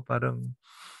anak mo, parang,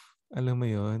 alam mo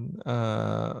yun,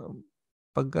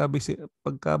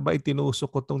 pagka ba itinusok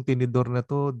ko tong tinidor na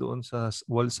to doon sa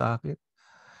wall socket,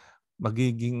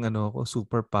 magiging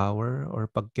superpower, or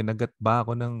pag kinagat ba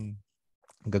ako ng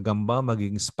gagamba,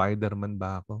 magiging Spider-Man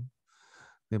ba ako?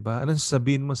 'Di ba? Anong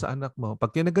sasabihin mo sa anak mo?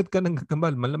 Pag kinagat ka ng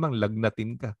gagamba, malamang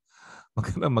lagnatin ka.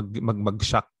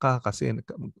 Mag-shock ka kasi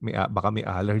baka may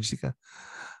allergy ka.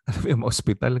 Alam mo,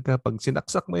 hospital ka. Pag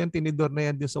sinaksak mo yung tinidor na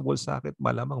yan din sa wall socket,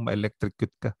 malamang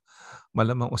ma-electrocute ka.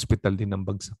 Malamang hospital din ang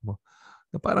bagsak mo.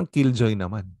 Parang killjoy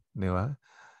naman. Di ba?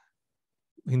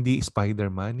 Hindi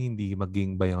Spider-Man, hindi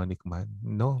maging Bionic Man.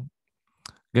 No.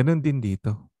 Ganon din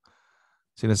dito.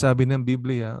 Sinasabi ng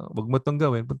Biblia, wag mo itong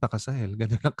gawin, punta ka sa hell.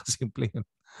 Ganon lang kasimple yun.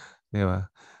 Di ba?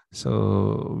 So,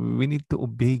 we need to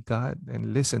obey God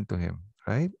and listen to Him.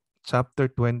 Right? Chapter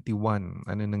 21.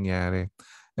 Ano nangyari?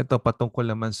 Ito,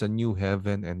 patungkol naman sa new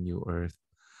heaven and new earth.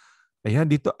 Ayan,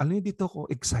 dito, dito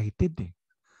ako excited eh.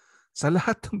 Sa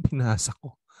lahat ng binasa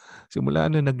ko.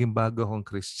 Simula naging bago akong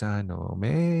Kristiyano,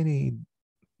 many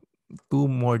 2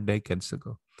 more decades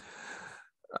ago.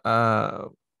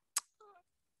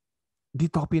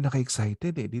 dito ako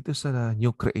pinaka-excited eh. Dito sa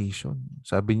new creation.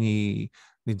 Sabi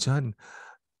ni John,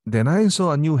 then I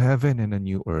saw a new heaven and a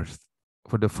new earth.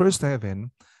 For the first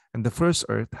heaven and the first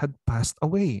earth had passed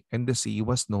away and the sea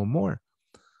was no more.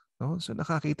 No? So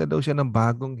nakakita daw siya ng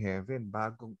bagong heaven,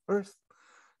 bagong earth.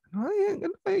 Ano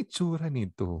ba yung itsura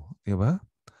nito? Di ba?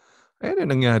 Ano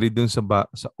nangyari dun sa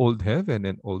old heaven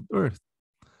and old earth?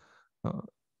 Uh,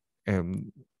 and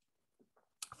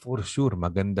for sure,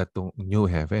 maganda tong new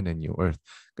heaven and new earth.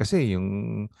 Kasi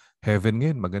yung heaven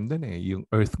ngayon, maganda na eh. Yung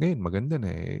earth ngayon, maganda na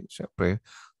eh. Siyempre,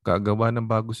 gagawa ng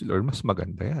bago si Lord, mas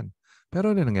maganda yan.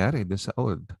 Pero ano nangyari dun sa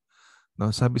old? No,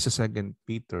 sabi sa 2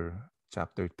 Peter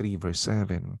chapter 3 verse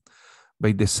 7,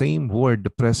 by the same word,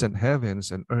 the present heavens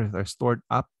and earth are stored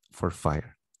up for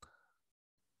fire,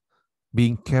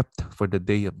 being kept for the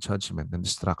day of judgment and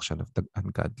destruction of the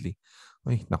ungodly.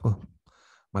 Ay, nako,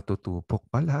 matutupok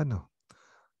pala, no?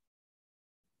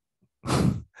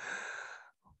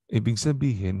 Ibig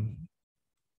sabihin,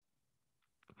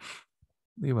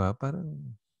 di ba, parang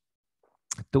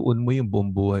tuon mo yung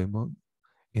buong buhay mo,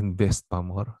 invest pa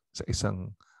more sa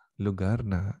isang lugar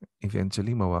na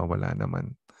eventually mawawala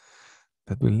naman.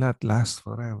 That will not last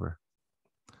forever.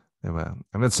 Diba?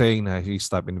 I'm not saying na you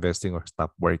stop investing or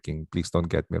stop working. Please don't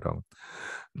get me wrong.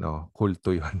 No,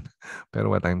 kulto yun. Pero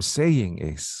what I'm saying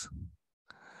is,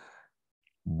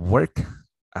 work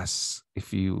as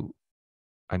if you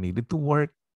are needed to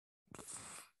work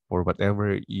for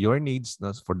whatever your needs,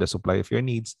 for the supply of your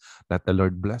needs, that the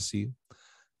Lord bless you.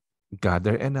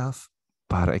 Gather enough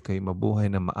para ikay mabuhay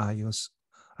na maayos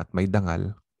at may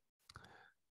dangal.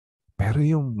 Pero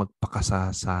yung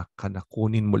magpakasasa ka na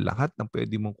kunin mo lahat ng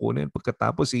pwede mong kunin,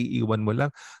 pagkatapos iiwan mo lang,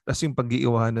 tapos yung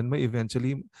pag-iiwanan mo,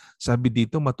 eventually, sabi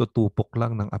dito, matutupok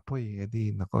lang ng apoy. Eh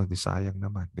di, nako, di sayang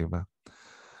naman, di ba?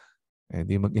 Eh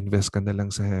di mag-invest ka na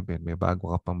lang sa heaven. May bago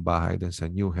ka pang bahay dun sa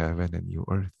new heaven and new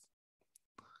earth.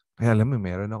 Kaya alam mo,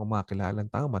 meron ako mga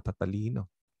kilalang tao, matatalino.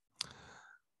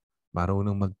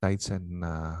 Marunong mag-tithes and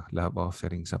love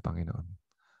offering sa Panginoon.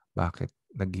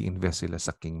 Bakit? Nag-i-invest sila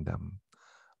sa kingdom.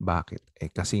 Bakit?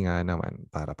 Eh kasi nga naman,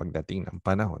 para pagdating ng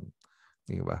panahon,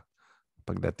 di ba?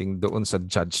 Pagdating doon sa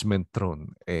judgment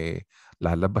throne, eh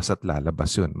lalabas at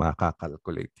lalabas yun.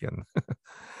 Makakalculate yan.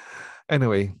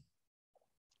 Anyway,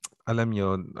 alam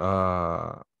nyo,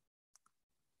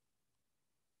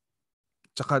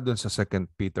 tsaka doon sa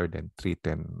 2 Peter then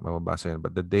 3:10, mababasa yan.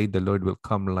 But the day the Lord will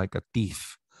come like a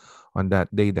thief. On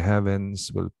that day, the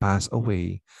heavens will pass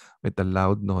away with a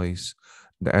loud noise.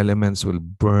 The elements will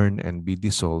burn and be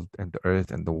dissolved, and the earth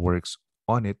and the works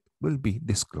on it will be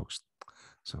disclosed.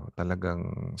 So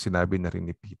talagang sinabi na rin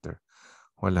ni Peter,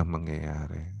 walang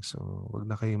mangyayari. So wag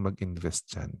na kayong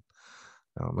mag-invest dyan.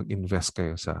 Mag-invest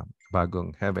kayo sa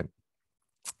bagong heaven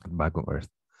at bagong earth.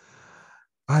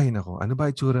 Ay nako, ano ba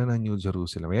itsura ng New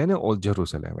Jerusalem? Yan yung Old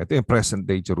Jerusalem. Ito yung present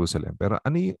day Jerusalem. Pero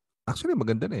ano yung, actually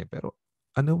maganda na eh. Pero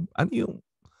ano yung,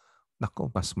 nako,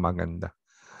 mas maganda.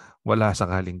 Wala sa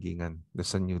kalingkingan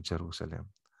sa New Jerusalem.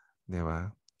 Di ba?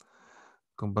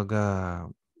 Kumbaga,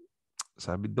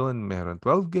 sabi doon, meron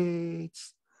 12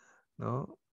 gates.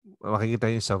 No?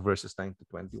 Makikita yun sa verses 9 to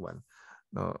 21.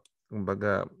 No?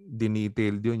 Kumbaga,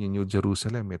 dinetailed yun yung New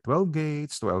Jerusalem. May 12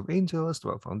 gates, 12 angels,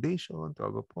 12 foundation,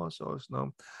 12 apostles.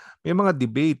 No? May mga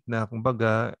debate na,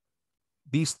 kumbaga,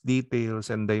 these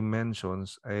details and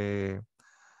dimensions ay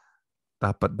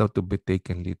dapat daw to be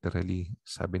taken literally.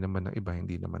 Sabi naman ng iba,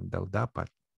 hindi naman daw dapat.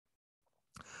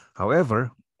 However,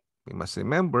 we must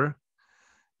remember,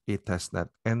 it has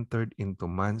not entered into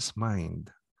man's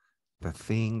mind the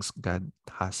things God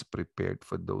has prepared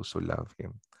for those who love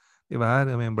Him. Diba?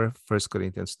 Remember 1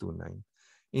 Corinthians 2:9.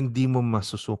 Hindi mo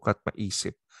masusukat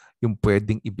maisip yung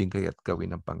pwedeng ibigay at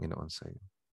gawin ng Panginoon sa iyo.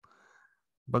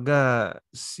 Baga,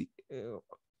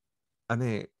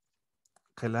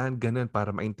 kailangan ganun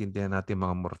para maintindihan natin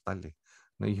mga mortal eh.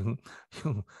 No,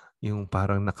 yung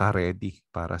parang naka-ready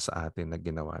para sa atin na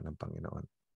ginawa ng Panginoon.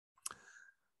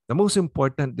 The most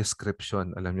important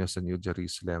description, alam niyo, sa New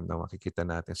Jerusalem na makikita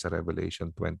natin sa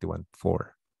Revelation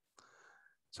 21:4.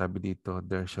 Sabi dito,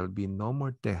 there shall be no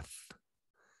more death,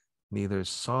 neither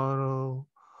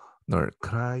sorrow, nor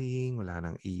crying, wala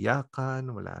nang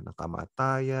iyakan, wala nang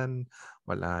kamatayan,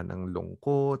 wala nang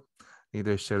lungkot,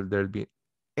 neither shall there be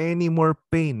any more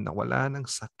pain, wala nang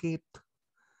sakit.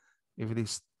 If it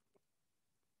is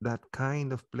that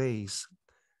kind of place,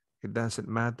 it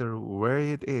doesn't matter where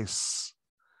it is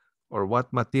or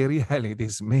what material it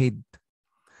is made.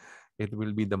 It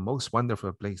will be the most wonderful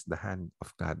place the hand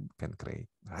of God can create.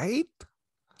 Right?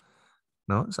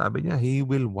 No? Sabi niya, He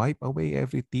will wipe away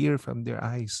every tear from their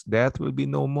eyes. Death will be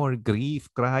no more. Grief,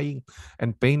 crying,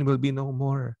 and pain will be no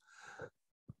more.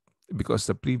 because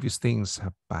the previous things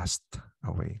have passed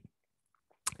away.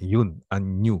 Yun, a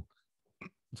new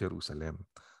Jerusalem.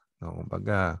 No,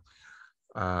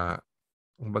 uh,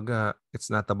 it's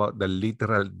not about the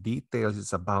literal details.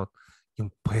 It's about yung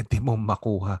pwede mong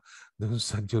makuha doon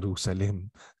sa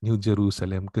Jerusalem, New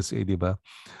Jerusalem. Kasi, di ba,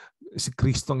 si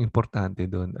Kristo ang importante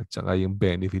doon at saka yung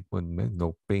benefit mo,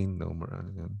 no pain, no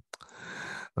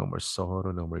more sorrow,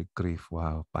 no more grief.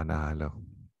 Wow, panalo.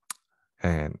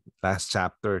 And last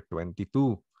chapter,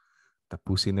 22.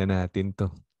 Tapusin na natin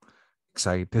to.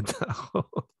 Excited ako.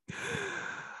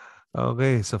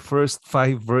 Okay, so first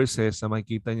 5 verses na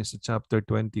makikita niyo sa chapter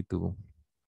 22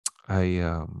 ay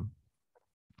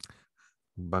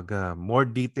more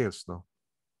details, no,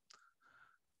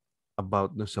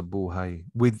 about no sa buhay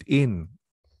within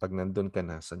pag nandun ka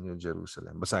na sa New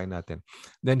Jerusalem. Basahin natin.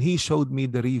 Then he showed me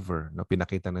the river, no,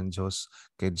 pinakita ng Diyos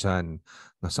kay John,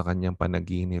 no, sa kanyang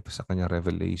panaginip, sa kanyang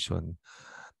revelation.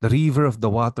 The river of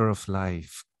the water of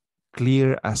life,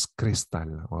 clear as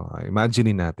crystal. Oh,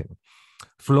 imagine natin.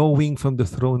 Flowing from the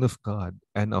throne of God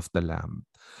and of the Lamb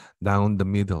down the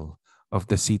middle of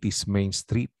the city's main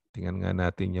street. Tingnan nga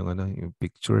natin yung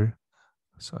picture.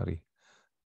 Sorry.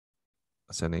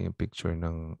 Saan na yung picture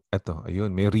ng eto,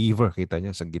 ayun, may river, kita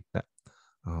niyo sa gitna.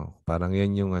 Oh, parang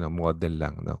yan yung model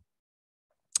lang, no.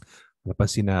 Ano pa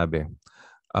sinabi?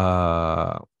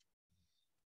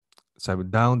 Sabi,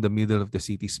 down the middle of the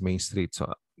city's main street. So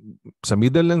sa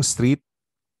middle ng street,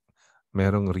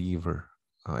 merong river.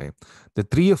 Okay. The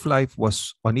tree of life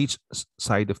was on each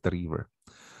side of the river,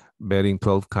 bearing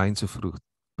 12 kinds of fruit,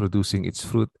 producing its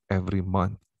fruit every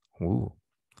month. Ooh.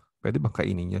 Pwede bang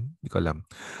kainin yan? Hindi ko alam.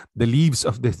 The leaves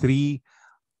of the tree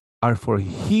are for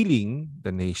healing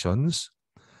the nations,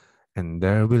 and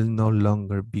there will no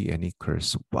longer be any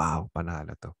curse. Wow,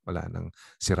 panalo to. Wala nang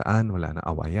siraan, wala nang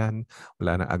awayan,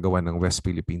 wala nang agawan ng West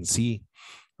Philippine Sea.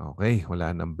 Okay,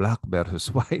 wala nang black versus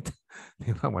white.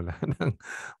 Di ba?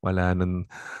 Wala nang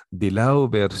dilaw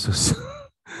versus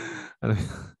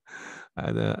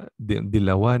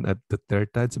dilawan at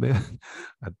Dutertads ba yan?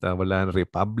 At wala nang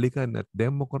Republican at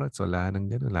Democrats. Wala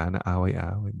nang gano'n. Wala nang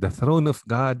away-away. The throne of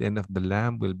God and of the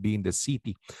Lamb will be in the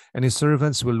city, and his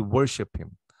servants will worship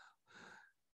him.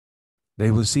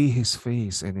 They will see his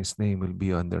face, and his name will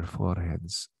be on their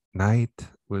foreheads. Night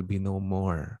will be no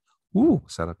more.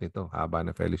 Sarap nito. Haba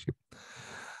na fellowship.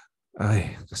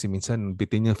 Ay, kasi minsan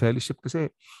bitin yung fellowship kasi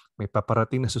may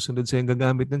paparating na susunod sa yung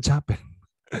gagamit ng chapel.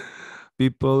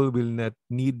 People will not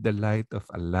need the light of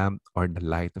a lamp or the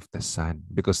light of the sun,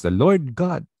 because the Lord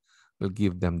God will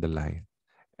give them the light,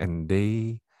 and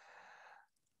they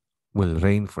will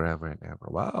reign forever and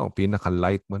ever. Wow,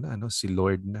 pinaka-light mo na, si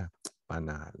Lord na.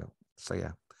 Panalo.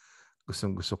 Saya.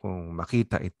 Gustong-gusto kong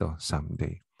makita ito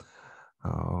someday.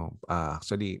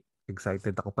 Actually,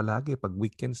 excited ako palagi pag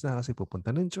weekends na kasi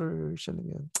pupunta ng church.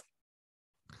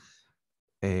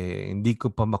 Hindi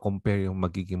ko pa ma-compare yung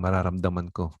magiging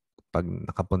mararamdaman ko pag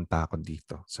nakapunta ako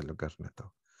dito sa lugar na to.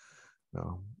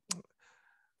 No?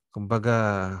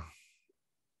 Kumbaga,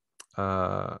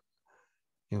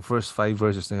 yung first 5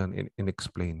 verses na yun,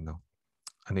 in-explain, no?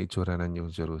 Ano itsura ng New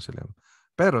Jerusalem.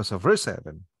 Pero sa verse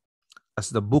 7, as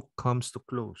the book comes to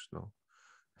close, no?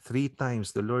 3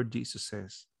 times the Lord Jesus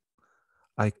says,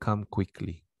 I come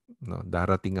quickly. No,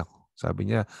 darating ako. Sabi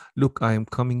niya, look, I am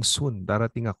coming soon.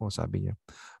 Darating ako, sabi niya.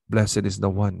 Blessed is the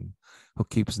one who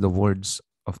keeps the words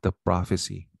of the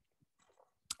prophecy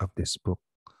of this book.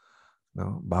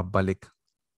 No, babalik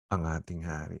ang ating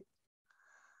hari.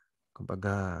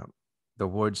 Kumbaga, the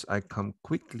words I come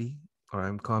quickly or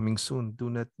I'm coming soon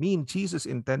do not mean Jesus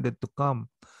intended to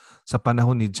come sa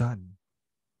panahon ni John.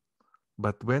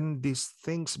 But when these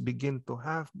things begin to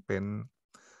happen,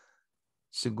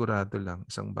 sigurado lang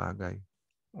isang bagay,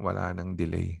 wala nang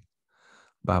delay.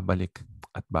 Babalik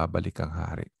at babalik ang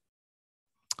hari.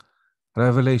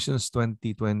 Revelations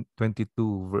 22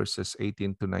 verses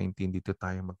 18 to 19, dito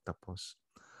tayo magtapos.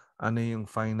 Ano yung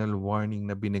final warning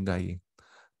na binigay,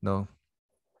 no,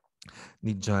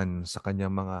 ni John sa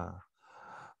kanyang mga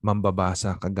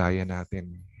mambabasa kagaya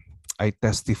natin? I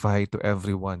testify to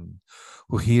everyone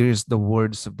who hears the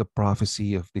words of the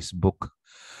prophecy of this book.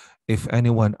 If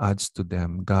anyone adds to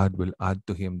them, God will add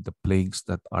to him the plagues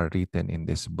that are written in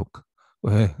this book.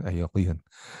 Ayoko yun.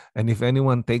 And if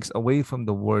anyone takes away from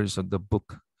the words of the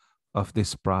book of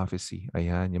this prophecy,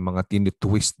 ayan, yung mga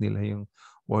tinitwist nila yung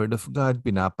word of God,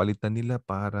 pinapalitan nila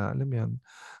para, alam yan,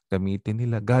 gamitin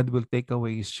nila. God will take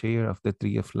away his share of the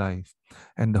tree of life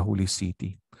and the holy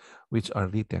city, which are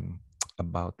written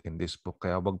about in this book.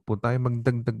 Kaya wag po tayo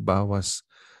magdagdag bawas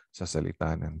sa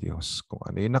salita ng Diyos. Kung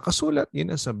ano yung nakasulat,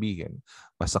 yun ang sabihin.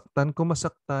 Masaktan kung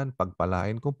masaktan,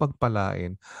 pagpalain kung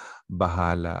pagpalain,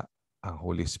 bahala ang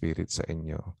Holy Spirit sa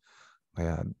inyo.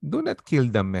 Kaya, do not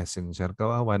kill the messenger.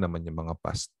 Kawawa naman yung mga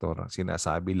pastor.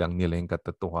 Sinasabi lang nila yung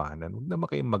katotohanan. Huwag naman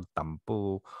kayong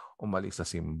magtampo, umalis sa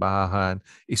simbahan,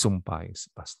 isumpay sa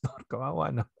pastor.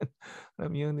 Kawawa naman.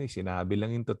 Alam yun sinabi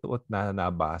lang yung totoo at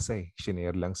nabasa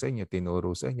Shinare lang sa inyo,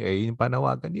 tinuro sa inyo. Yung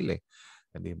panawagan nila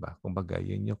Di ba? Kumbaga,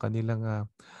 yun yung kanilang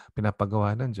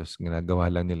pinapagawa ng Diyos.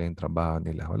 Ginagawa lang nila yung trabaho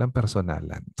nila. Walang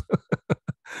personalan.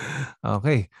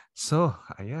 Okay. So,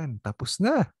 ayan. Tapos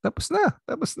na. Tapos na.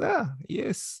 Tapos na.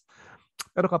 Yes.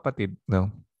 Pero kapatid,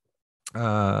 no?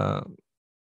 ah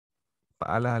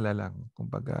paalala lang.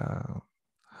 Kumbaga,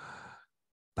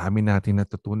 dami natin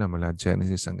natutunan mula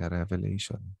Genesis hanggang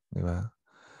Revelation. Di ba?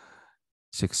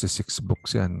 66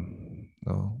 books yan.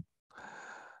 No?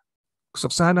 Gusto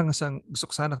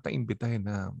ko sana tayong imbitahin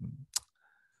na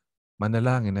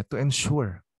manalangin na to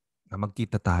ensure na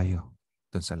magkita tayo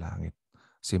doon sa langit.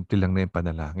 Simple lang na yung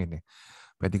panalangin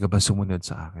Pwede ka ba sumunod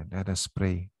sa akin? Let us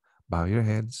pray. Bow your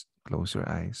heads, close your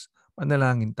eyes.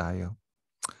 Manalangin tayo.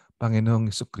 Panginoong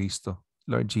Jesucristo,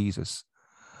 Lord Jesus,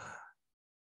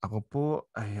 ako po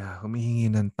ay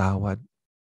humihingi ng tawad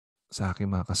sa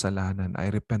aking mga kasalanan. I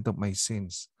repent of my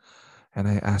sins and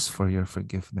I ask for your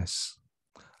forgiveness.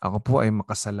 Ako po ay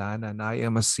makasalanan. I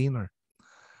am a sinner.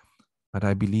 But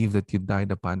I believe that you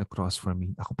died upon the cross for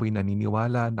me. Ako po ay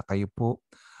naniniwala na kayo po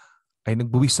ay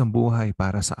nagbuwis ng buhay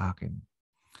para sa akin.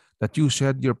 That you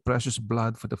shed your precious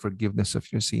blood for the forgiveness of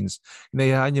your sins.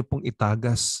 Hinayaan niyo pong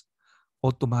itagas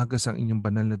o tumagas ang inyong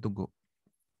banal na dugo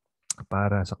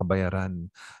para sa kabayaran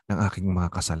ng aking mga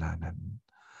kasalanan.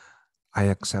 I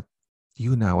accept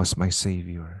you now as my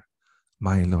Savior,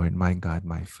 my Lord, my God,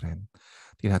 my friend.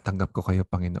 Tinatanggap ko kayo,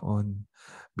 Panginoon,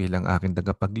 bilang aking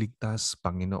tagapagligtas,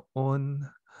 Panginoon,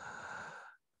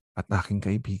 at aking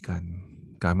kaibigan.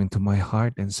 Come into my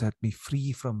heart and set me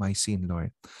free from my sin, Lord.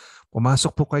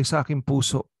 Pumasok po kayo sa aking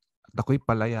puso at ako'y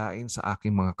palayain sa aking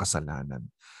mga kasalanan.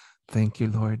 Thank you,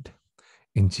 Lord.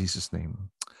 In Jesus' name,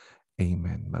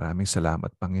 amen. Maraming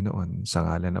salamat, Panginoon, sa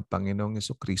ngalan ng Panginoong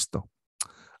Jesucristo.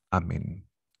 Amen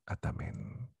at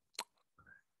amen.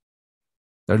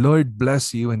 The Lord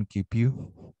bless you and keep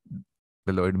you.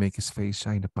 The Lord make His face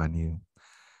shine upon you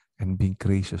and be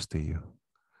gracious to you.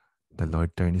 The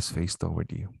Lord turn His face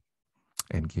toward you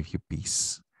and give you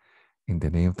peace. In the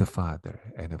name of the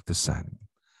Father and of the Son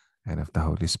and of the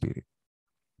Holy Spirit.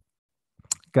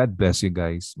 God bless you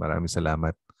guys. Maraming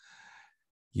salamat.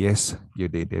 Yes,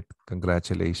 you did it.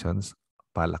 Congratulations.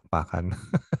 Palakpakan.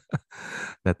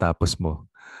 Natapos mo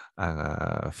ang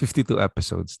 52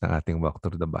 episodes ng ating Walk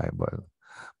Through the Bible.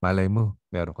 Malay mo,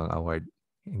 meron kang award.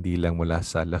 Hindi lang mula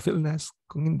sa La Philnas,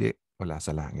 kung hindi, mula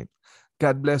sa langit.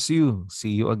 God bless you.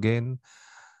 See you again.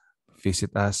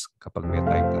 Visit us kapag may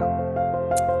time ka.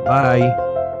 Bye!